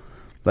 humble.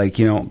 Like,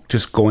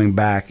 just going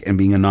back and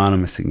being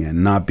anonymous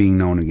again, not being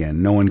known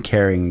again, no one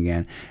caring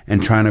again,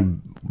 and trying to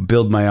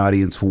build my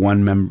audience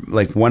one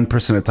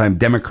person at a time,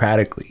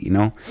 democratically,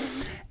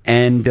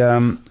 And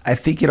I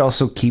think it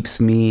also keeps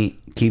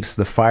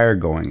the fire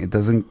going. It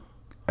doesn't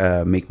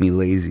make me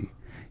lazy.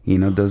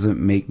 Doesn't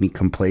make me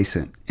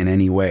complacent in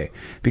any way,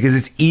 because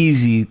it's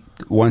easy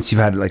once you've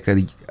had like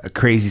a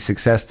crazy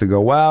success to go,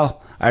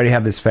 well, I already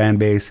have this fan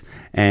base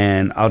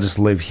and I'll just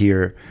live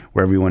here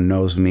where everyone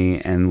knows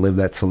me and live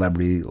that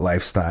celebrity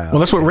lifestyle. Well,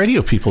 that's what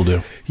radio people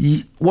do.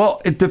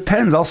 Well, it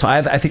depends also.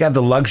 I think I have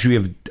the luxury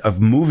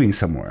of moving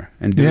somewhere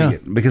and doing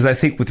it, because I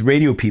think with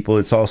radio people,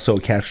 it's also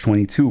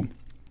catch-22,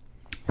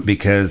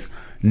 because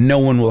no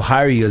one will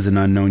hire you as an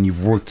unknown.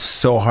 You've worked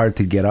so hard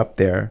to get up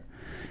there.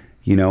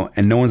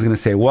 And no one's going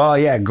to say, well,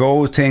 yeah,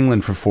 go to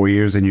England for 4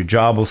 years and your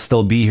job will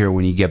still be here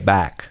when you get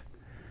back.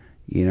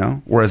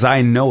 Whereas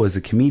I know as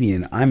a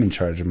comedian, I'm in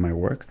charge of my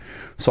work.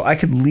 So I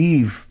could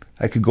leave,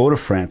 I could go to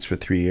France for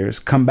 3 years,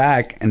 come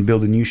back and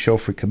build a new show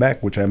for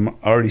Quebec, which I'm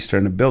already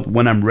starting to build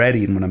when I'm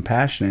ready and when I'm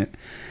passionate,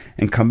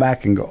 and come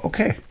back and go,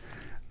 okay,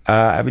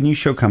 I have a new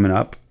show coming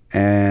up.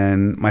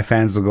 And my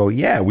fans will go,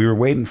 yeah, we were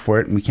waiting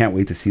for it and we can't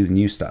wait to see the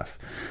new stuff.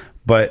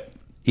 But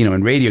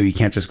in radio, you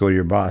can't just go to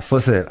your boss.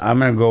 Listen, I'm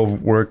going to go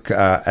work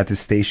at this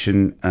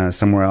station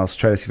somewhere else,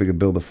 try to see if I can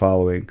build a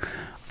following.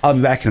 I'll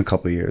be back in a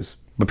couple of years.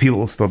 But people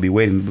will still be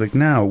waiting. Like,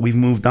 no, we've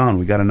moved on.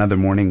 We got another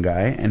morning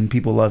guy, and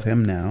people love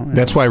him now.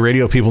 That's why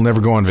radio people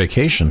never go on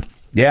vacation.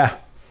 Yeah.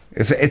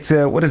 It's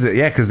what is it?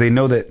 Yeah, because they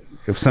know that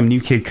if some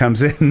new kid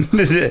comes in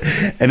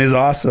and is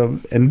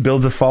awesome and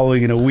builds a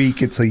following in a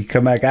week, it's like you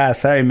come back,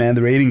 sorry, man,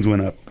 the ratings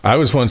went up. I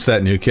was once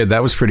that new kid.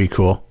 That was pretty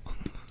cool.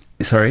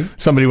 Sorry?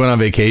 Somebody went on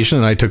vacation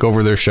and I took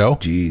over their show.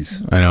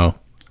 Jeez. I know.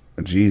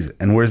 Jeez.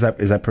 And where's that?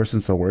 Is that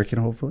person still working,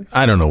 hopefully?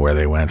 I don't know where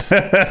they went.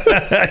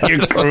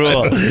 You're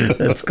cruel.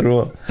 That's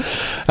cruel.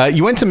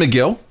 You went to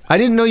McGill. I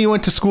didn't know you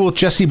went to school with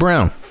Jesse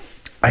Brown.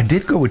 I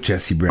did go with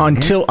Jesse Brown.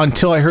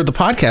 Until I heard the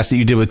podcast that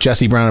you did with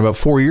Jesse Brown about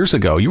 4 years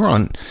ago. You were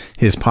on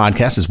his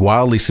podcast, his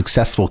Wildly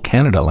Successful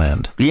Canada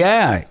Land.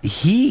 Yeah.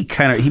 He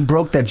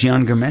broke that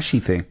Gian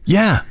Gameshi thing.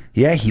 Yeah.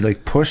 Yeah, he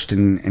like pushed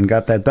and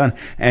got that done.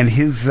 And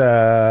his,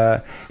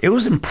 it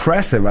was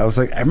impressive. I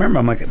remember,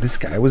 I'm like, this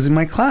guy was in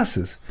my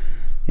classes.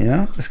 You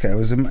know, this guy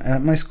was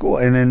at my school.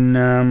 And then,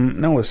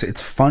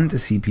 it's fun to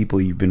see people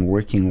you've been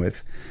working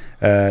with,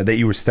 that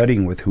you were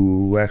studying with,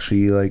 who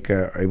actually like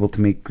are able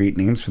to make great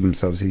names for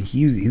themselves. And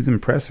he's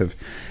impressive.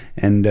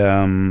 And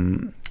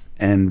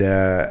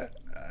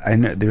I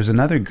know there's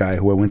another guy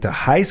who I went to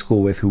high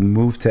school with who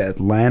moved to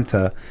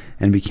Atlanta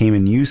and became a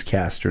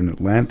newscaster in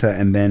Atlanta,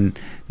 and then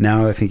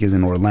now I think is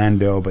in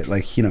Orlando. But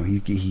like, you know,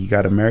 he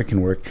got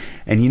American work.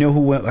 And you know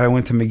who I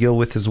went to McGill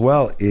with as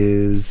well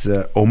is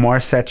Omar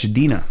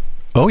Sachedina.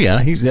 Oh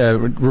yeah, he's a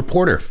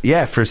reporter.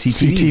 Yeah, for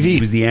CTV. He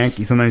was the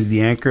anchor. Sometimes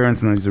the anchor, and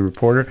sometimes the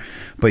reporter.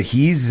 But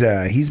he's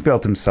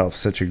built himself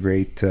such a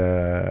great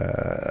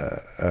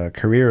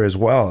career as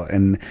well,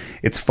 and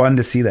it's fun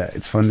to see that.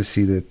 It's fun to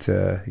see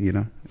that. You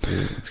know,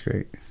 it's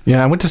great.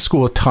 Yeah, I went to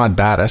school with Todd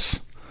Battis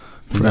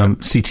from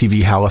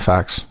CTV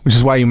Halifax, which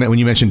is why when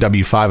you mentioned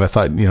W5, I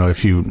thought, you know,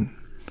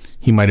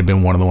 he might have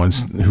been one of the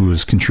ones who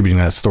was contributing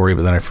to that story,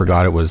 but then I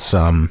forgot it was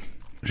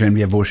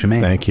Geneviève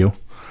Beauchemin. Thank you.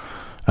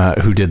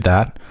 Who did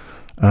that?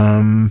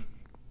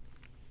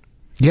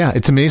 Yeah,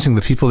 it's amazing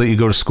the people that you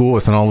go to school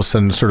with, and all of a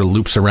sudden it sort of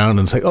loops around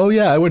and it's like, oh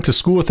yeah, I went to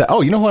school with that.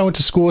 Oh, you know who I went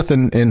to school with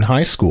in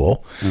high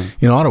school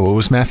in Ottawa? It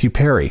was Matthew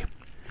Perry.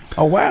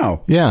 Oh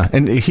wow. Yeah,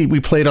 and we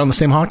played on the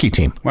same hockey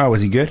team. Wow,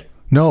 was he good?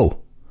 No.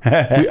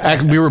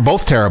 we were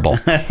both terrible.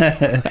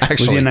 Actually,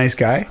 was he a nice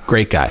guy?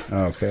 Great guy.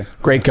 Oh, okay.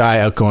 Great guy,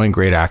 outgoing,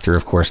 great actor,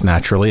 of course,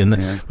 naturally.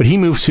 But he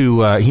moved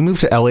to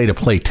LA to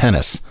play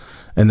tennis.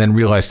 And then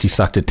realized he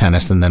sucked at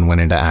tennis, and then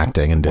went into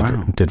acting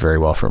and did very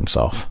well for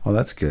himself. Oh,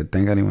 that's good.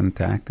 Thank God he went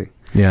into acting.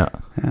 Yeah.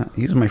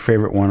 He was my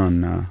favorite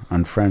one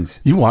on Friends.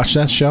 You watched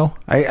that show?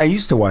 I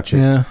used to watch it.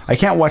 Yeah. I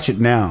can't watch it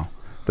now,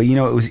 but you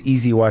know, it was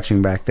easy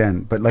watching back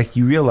then. But like,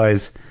 you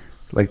realize,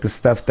 like, the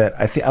stuff that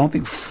I don't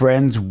think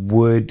Friends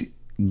would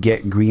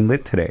get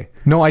greenlit today.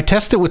 No, I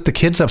test it with the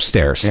kids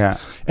upstairs. Yeah.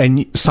 And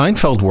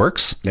Seinfeld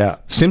works. Yeah.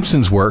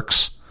 Simpsons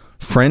works.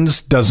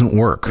 Friends doesn't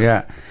work.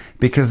 Yeah,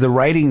 because the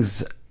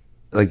writing's,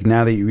 like,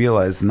 now that you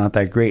realize, not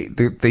that great.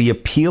 The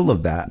appeal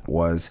of that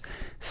was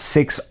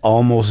 6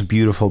 almost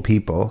beautiful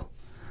people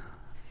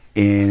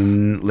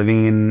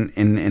living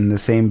in the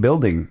same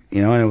building,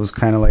 you know, and it was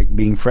kind of like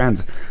being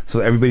friends. So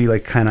everybody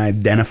like kind of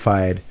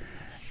identified,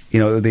 you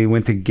know, they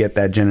went to get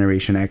that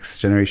Generation X,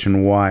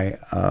 Generation Y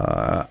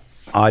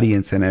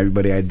audience, and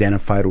everybody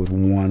identified with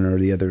one or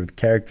the other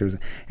characters.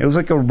 It was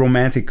like a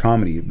romantic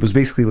comedy. It was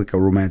basically like a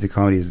romantic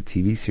comedy as a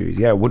TV series.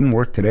 Yeah, it wouldn't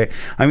work today.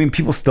 I mean,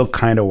 people still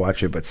kind of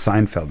watch it, but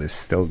Seinfeld is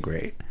still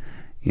great,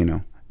 you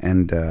know.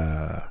 And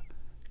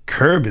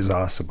Curb is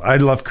awesome. I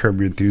love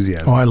Curb Your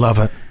Enthusiasm. Oh, I love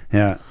it.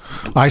 Yeah.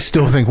 I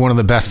still think one of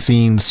the best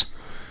scenes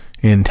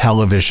in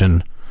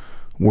television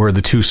were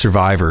the 2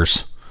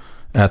 survivors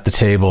at the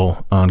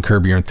table on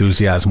Curb Your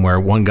Enthusiasm, where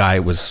one guy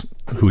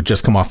who had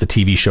just come off the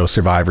TV show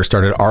Survivor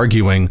started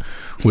arguing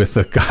with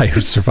the guy who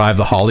survived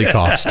the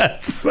Holocaust.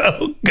 That's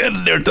so good.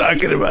 They're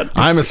talking about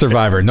I'm a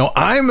survivor. No,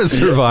 I'm a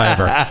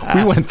survivor.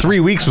 We went 3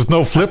 weeks with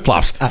no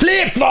flip-flops.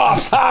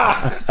 Flip-flops!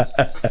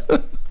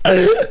 Ha!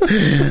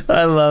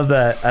 I love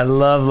that. I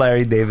love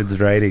Larry David's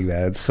writing,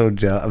 man. I'm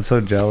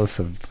so jealous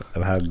of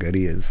how good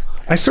he is.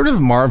 I sort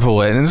of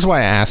marvel at, and this is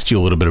why I asked you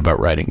a little bit about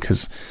writing,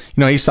 because,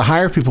 you know, I used to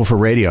hire people for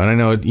radio, and I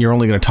know you're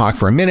only going to talk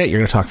for a minute, you're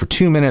going to talk for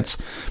 2 minutes,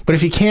 but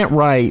if you can't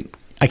write,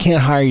 I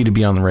can't hire you to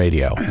be on the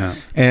radio. Yeah.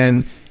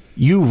 And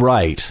you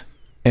write,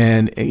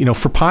 and, you know,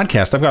 for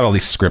podcasts, I've got all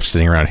these scripts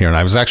sitting around here, and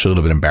I was actually a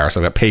little bit embarrassed.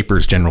 I've got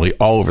papers generally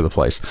all over the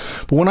place.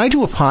 But when I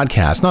do a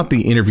podcast, not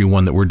the interview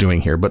one that we're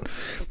doing here, but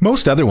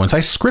most other ones, I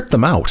script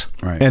them out.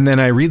 Right. And then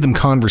I read them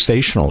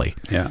conversationally.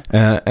 Yeah.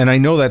 And I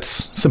know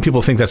some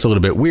people think that's a little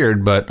bit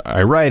weird, but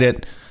I write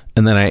it,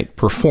 and then I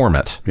perform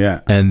it.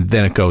 Yeah. And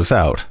then it goes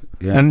out.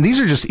 Yeah. And these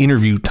are just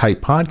interview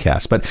type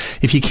podcasts. But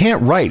if you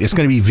can't write, it's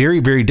going to be very,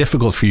 very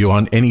difficult for you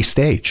on any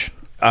stage.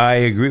 I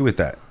agree with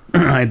that.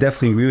 I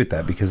definitely agree with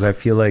that, because I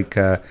feel like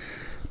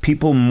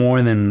people,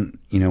 more than,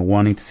 you know,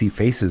 wanting to see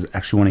faces,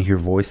 actually want to hear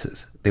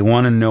voices. They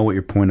want to know what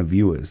your point of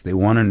view is. They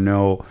want to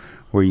know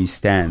where you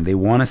stand. They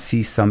want to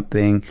see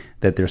something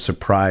that they're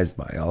surprised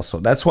by also.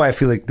 That's why I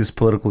feel like this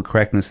political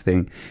correctness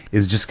thing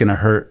is just going to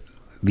hurt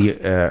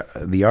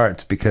the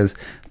arts, because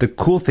the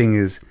cool thing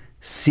is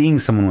seeing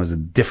someone who has a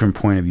different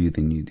point of view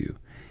than you do,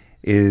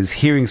 is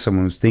hearing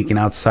someone who's thinking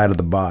outside of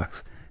the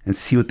box and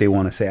see what they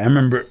want to say. I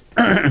remember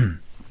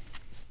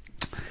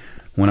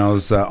when I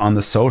was on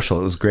The Social,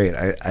 it was great.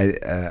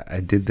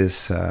 I did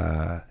this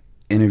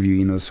interview,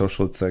 you know, the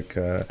social, it's like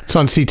it's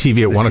on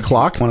CTV at 1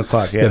 o'clock. 1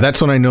 o'clock, yeah.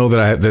 That's when I know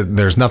that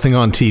there's nothing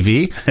on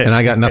TV and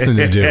I got nothing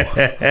to do.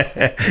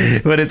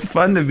 But it's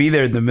fun to be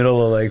there in the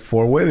middle of like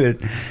 4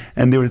 women,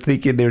 and they were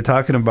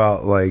talking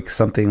about like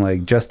something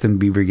like Justin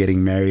Bieber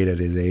getting married at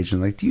his age,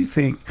 and like, do you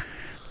think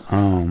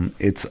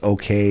it's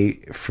okay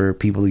for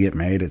people to get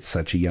married at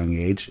such a young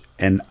age?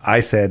 And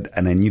I said,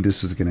 and I knew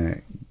this was gonna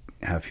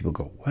have people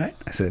go, what?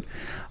 I said,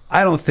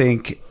 I don't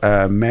think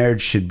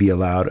marriage should be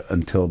allowed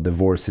until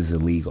divorce is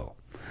illegal.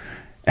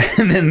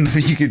 And then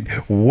you could,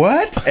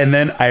 what? And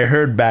then I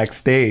heard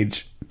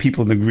backstage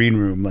people in the green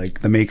room,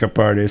 like the makeup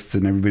artists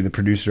and everybody, the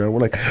producer, were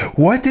like,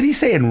 what did he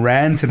say? And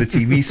ran to the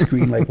TV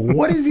screen, like,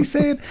 what is he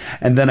saying?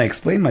 And then I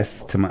explained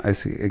myself. I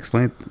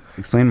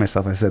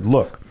said,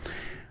 look,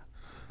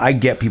 I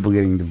get people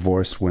getting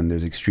divorced when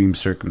there's extreme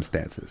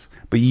circumstances,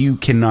 but you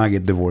cannot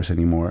get divorced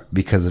anymore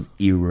because of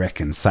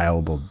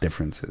irreconcilable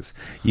differences.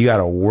 You got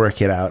to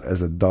work it out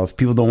as adults.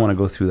 People don't want to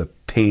go through the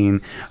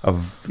pain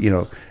of, you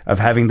know, of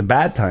having the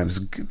bad times.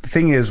 The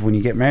thing is, when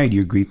you get married,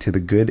 you agree to the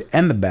good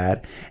and the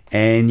bad,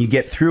 and you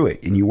get through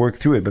it and you work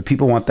through it. But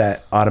people want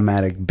that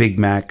automatic Big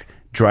Mac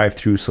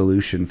drive-through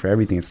solution for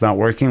everything. It's not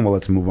working. Well,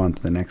 let's move on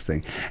to the next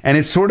thing. And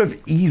it sort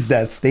of eased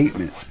that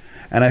statement.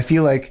 And I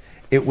feel like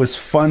it was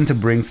fun to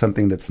bring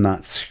something that's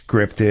not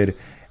scripted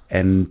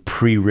and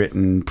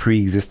pre-written,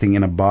 pre-existing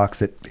in a box,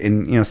 that,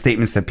 in, you know,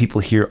 statements that people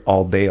hear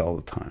all day, all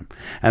the time.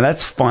 And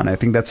that's fun. I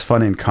think that's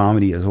fun in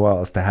comedy as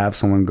well, is to have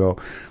someone go,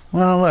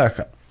 well,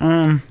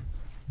 look,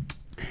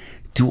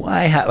 do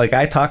I have, like,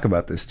 I talk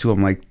about this too.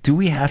 I'm like, do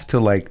we have to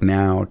like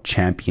now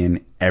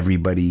champion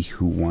everybody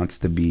who wants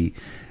to be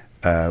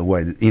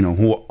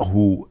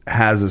who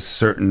has a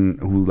certain,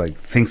 who like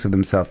thinks of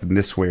themselves in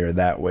this way or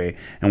that way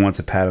and wants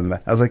a pat on the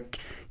back? I was like,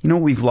 you know,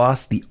 we've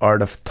lost the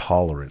art of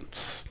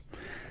tolerance.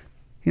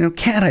 You know,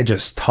 can't I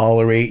just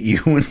tolerate you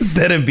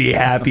instead of be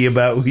happy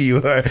about who you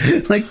are?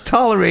 Like,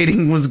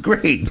 tolerating was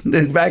great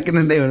back in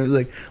the day when it was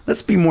like,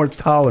 let's be more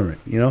tolerant,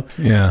 you know?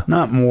 Yeah.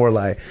 Not more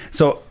like.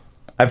 So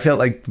I felt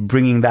like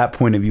bringing that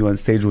point of view on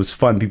stage was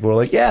fun. People were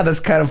like, yeah, that's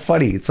kind of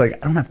funny. It's like, I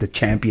don't have to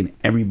champion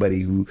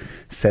everybody who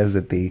says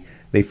that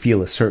they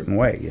feel a certain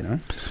way, you know?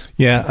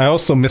 Yeah. I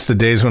also miss the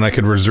days when I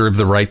could reserve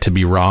the right to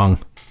be wrong,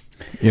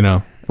 you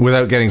know,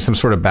 without getting some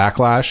sort of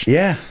backlash.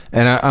 Yeah.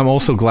 And I'm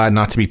also glad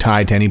not to be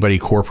tied to anybody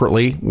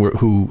corporately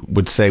who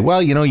would say,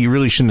 well, you know, you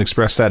really shouldn't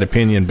express that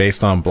opinion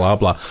based on blah,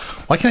 blah.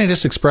 Why can't I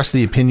just express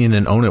the opinion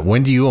and own it?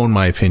 When do you own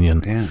my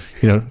opinion? Yeah.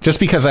 You know, just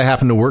because I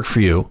happen to work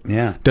for you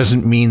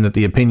doesn't mean that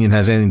the opinion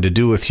has anything to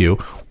do with you.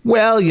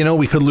 Well, you know,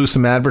 we could lose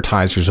some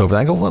advertisers over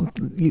that. I go, well,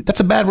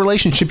 that's a bad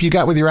relationship you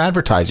got with your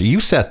advertiser.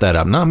 You set that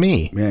up, not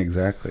me. Yeah,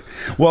 exactly.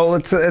 Well,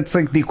 it's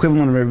like the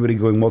equivalent of everybody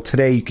going, well,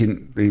 today you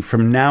can,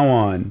 from now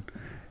on,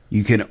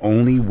 you can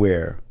only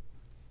wear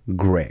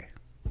gray.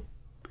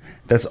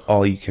 That's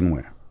all you can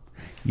wear.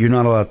 You're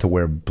not allowed to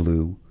wear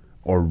blue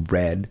or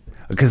red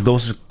because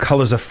those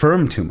colors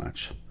affirm too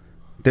much.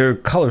 They're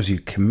colors you're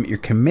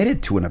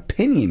committed to an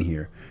opinion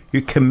here.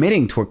 You're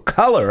committing to a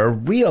color, a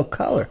real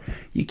color.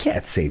 You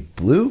can't say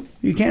blue.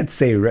 You can't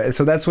say red.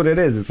 So that's what it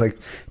is. It's like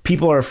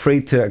people are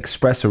afraid to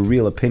express a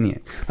real opinion,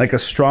 like a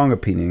strong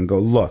opinion, and go,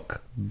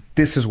 look,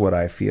 this is what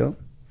I feel.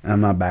 And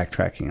I'm not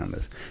backtracking on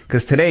this.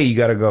 Because today you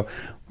got to go,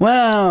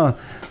 well,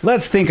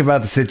 let's think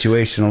about the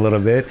situation a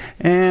little bit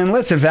and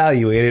let's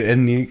evaluate it.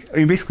 And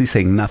you're basically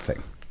saying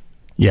nothing.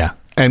 Yeah.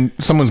 And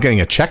someone's getting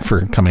a check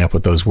for coming up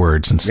with those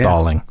words and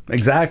stalling. Yeah,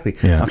 exactly.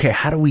 Yeah. Okay,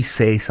 how do we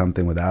say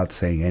something without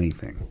saying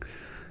anything?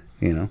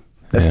 You know,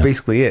 that's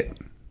basically it.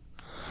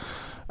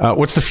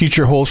 What's the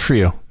future hold for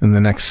you in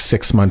the next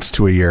 6 months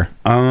to a year?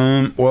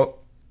 Well,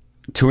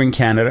 touring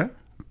Canada,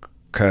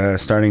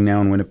 starting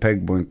now in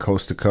Winnipeg, going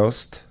coast to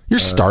coast. You're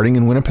starting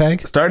in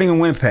Winnipeg? Starting in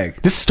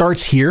Winnipeg. This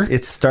starts here?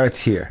 It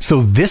starts here.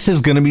 So this is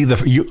going to be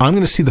I'm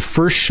going to see the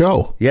first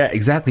show. Yeah,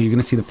 exactly. You're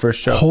going to see the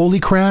first show. Holy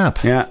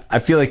crap. Yeah, I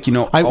feel like, you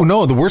know...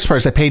 No, the worst part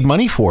is I paid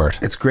money for it.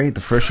 It's great.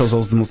 The first show's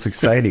always the most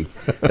exciting.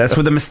 That's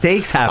where the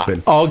mistakes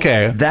happen.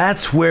 Okay.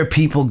 That's where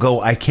people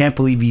go, I can't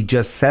believe you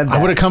just said that.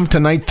 I would have come to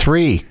night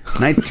 3.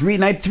 Night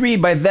three.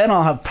 By then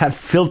I'll have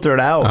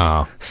filtered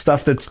out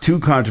stuff that's too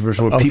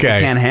controversial, what people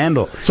can't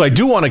handle. So I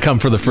do want to come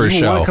for the first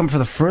show. You want to come for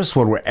the first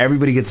one where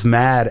everybody gets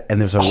mad and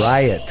there's a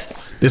riot.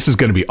 This is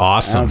going to be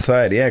awesome.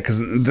 Outside, yeah, because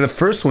the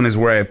first one is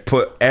where I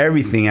put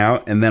everything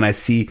out and then I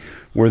see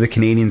where the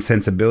Canadian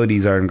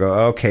sensibilities are and go,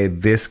 okay,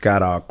 this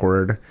got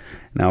awkward.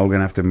 Now we're going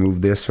to have to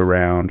move this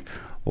around.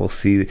 We'll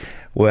see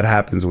what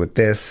happens with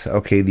this.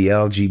 Okay, the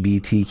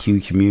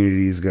LGBTQ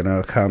community is going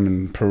to come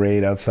and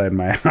parade outside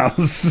my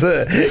house.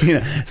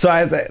 You know, so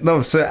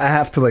I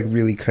have to like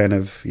really kind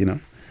of, you know,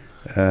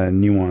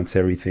 nuance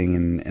everything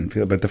and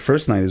feel. But the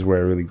first night is where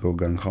I really go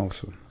gung ho.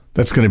 So.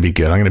 That's going to be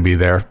good. I'm going to be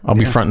there. I'll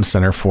be front and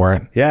center for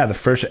it. Yeah, the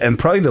first, and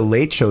probably the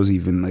late shows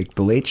even. Like,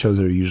 the late shows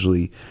are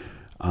usually...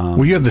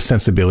 well, you have the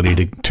sensibility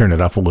to turn it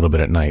up a little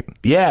bit at night.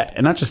 Yeah,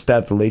 and not just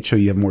that, the late show,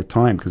 you have more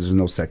time because there's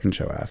no second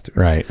show after.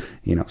 Right.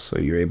 You know, so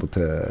you're able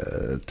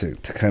to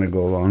kind of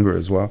go longer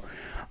as well.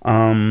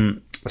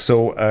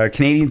 So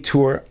Canadian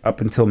tour up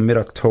until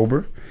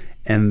mid-October.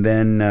 and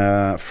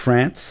then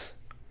France,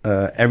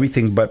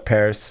 everything but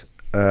Paris.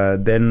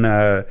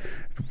 Then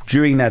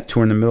during that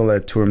tour, in the middle of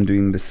that tour, I'm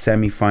doing the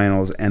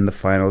semifinals and the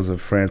finals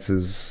of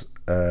France's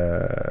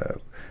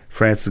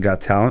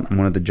Got Talent. I'm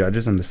one of the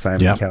judges. I'm the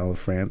Simon Cowell of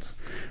France.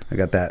 I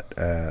got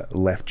that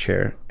left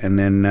chair. And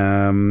then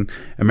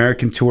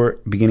American tour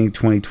beginning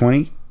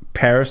 2020.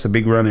 Paris, a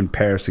big run in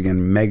Paris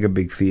again, mega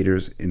big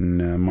theaters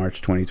in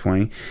March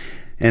 2020.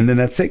 And then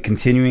that's it.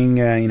 Continuing,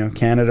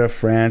 Canada,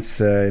 France,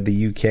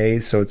 the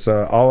UK. So it's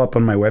all up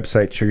on my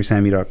website,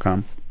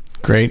 sugarsammy.com.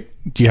 Great.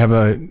 Do you have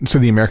so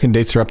the American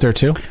dates are up there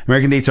too?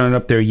 American dates aren't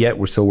up there yet.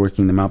 We're still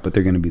working them out, but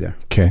they're going to be there.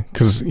 Okay.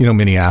 Because,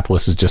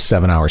 Minneapolis is just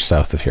 7 hours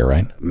south of here,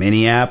 right?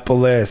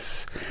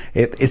 Minneapolis.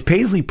 Is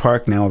Paisley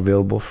Park now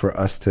available for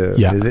us to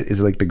visit?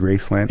 Is it like the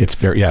Graceland? It's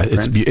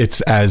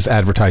it's as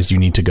advertised. You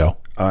need to go.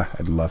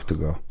 I'd love to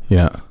go.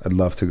 Yeah. I'd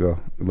love to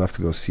go. I'd love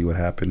to go see what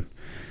happened.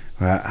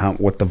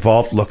 What the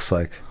vault looks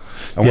like.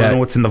 I want to know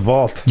what's in the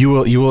vault. You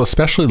will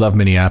especially love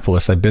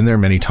Minneapolis. I've been there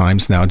many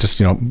times now, just,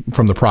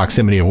 from the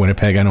proximity of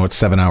Winnipeg. I know it's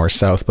 7 hours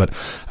south, but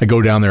I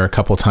go down there a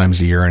couple times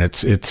a year, and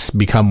it's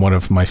become one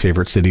of my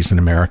favorite cities in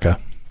America.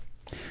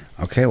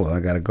 Okay, well,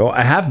 I got to go.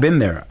 I have been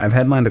there. I've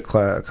headlined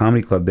a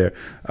comedy club there.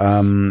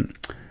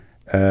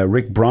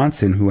 Rick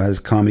Bronson, who has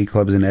comedy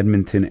clubs in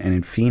Edmonton and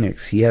in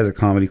Phoenix, he has a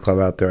comedy club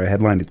out there. I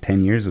headlined it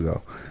 10 years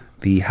ago.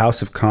 The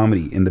House of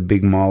Comedy in the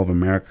big mall of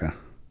America.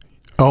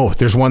 Oh,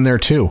 there's one there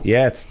too.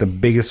 Yeah, it's the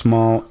biggest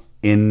mall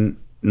in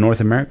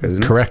North America,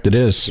 isn't it? Correct, it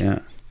is. Yeah.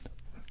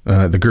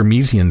 The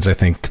Gurmesians, I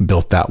think,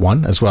 built that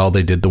one as well.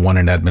 They did the one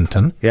in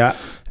Edmonton. Yeah.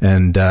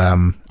 And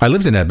I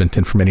lived in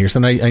Edmonton for many years,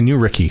 and I knew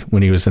Ricky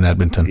when he was in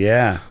Edmonton.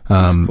 Yeah,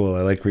 he's cool.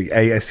 I like Ricky.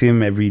 I see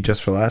him every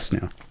Just for Laughs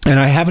now. And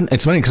I haven't.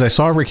 It's funny because I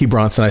saw Ricky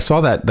Bronson. I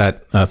saw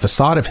that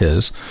facade of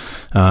his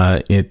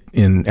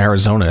in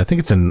Arizona. I think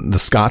it's in the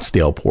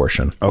Scottsdale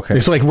portion. Okay,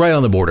 it's like right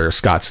on the border of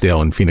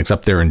Scottsdale and Phoenix,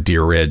 up there in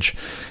Deer Ridge.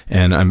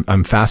 And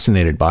I'm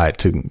fascinated by it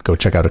to go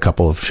check out a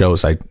couple of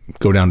shows. I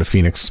go down to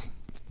Phoenix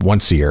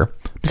once a year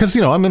because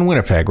I'm in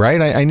Winnipeg, right?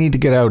 I need to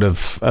get out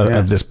of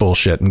this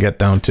bullshit and get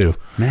down to.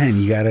 Man,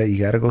 you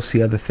gotta go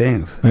see other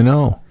things. I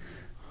know.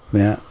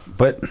 Yeah,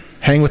 but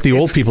hang with the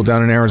old people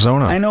down in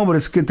Arizona. I know, but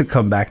it's good to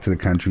come back to the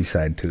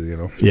countryside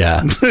too.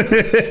 Yeah.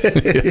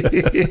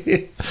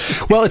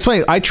 Well, it's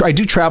funny. I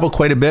do travel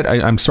quite a bit.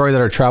 I'm sorry that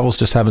our travels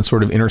just haven't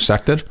sort of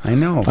intersected. I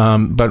know.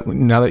 But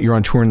now that you're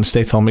on tour in the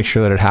States, I'll make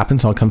sure that it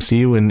happens. I'll come see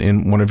you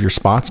in one of your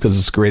spots because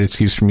it's a great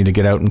excuse for me to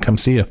get out and come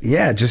see you.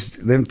 Yeah,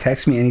 just then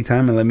text me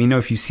anytime and let me know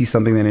if you see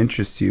something that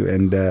interests you.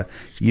 And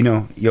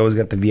you always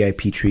got the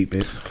VIP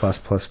treatment.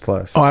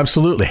 Plus. Oh,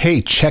 absolutely.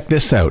 Hey, check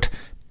this out.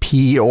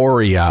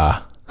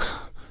 Peoria,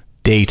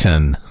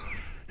 Dayton.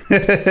 These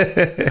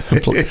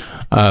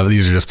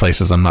are just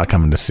places I'm not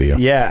coming to see you.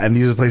 Yeah, and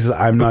these are places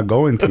I'm not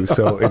going to,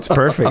 so it's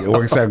perfect. It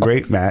works out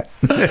great, Matt.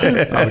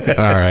 Okay.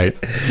 All right.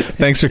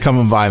 Thanks for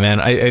coming by, man.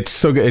 It's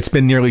so good. It's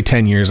been nearly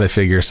 10 years, I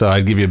figure, so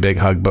I'd give you a big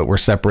hug, but we're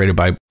separated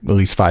by at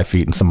least 5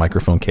 feet and some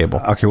microphone cable.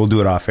 Okay, we'll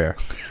do it off air.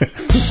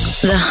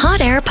 The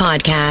Hot Air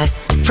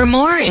Podcast. For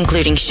more,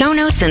 including show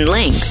notes and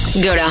links,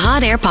 go to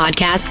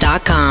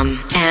hotairpodcast.com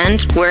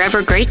and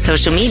wherever great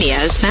social media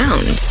is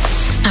found.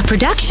 A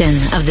production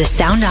of the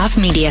Sound Off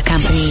Media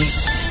Company.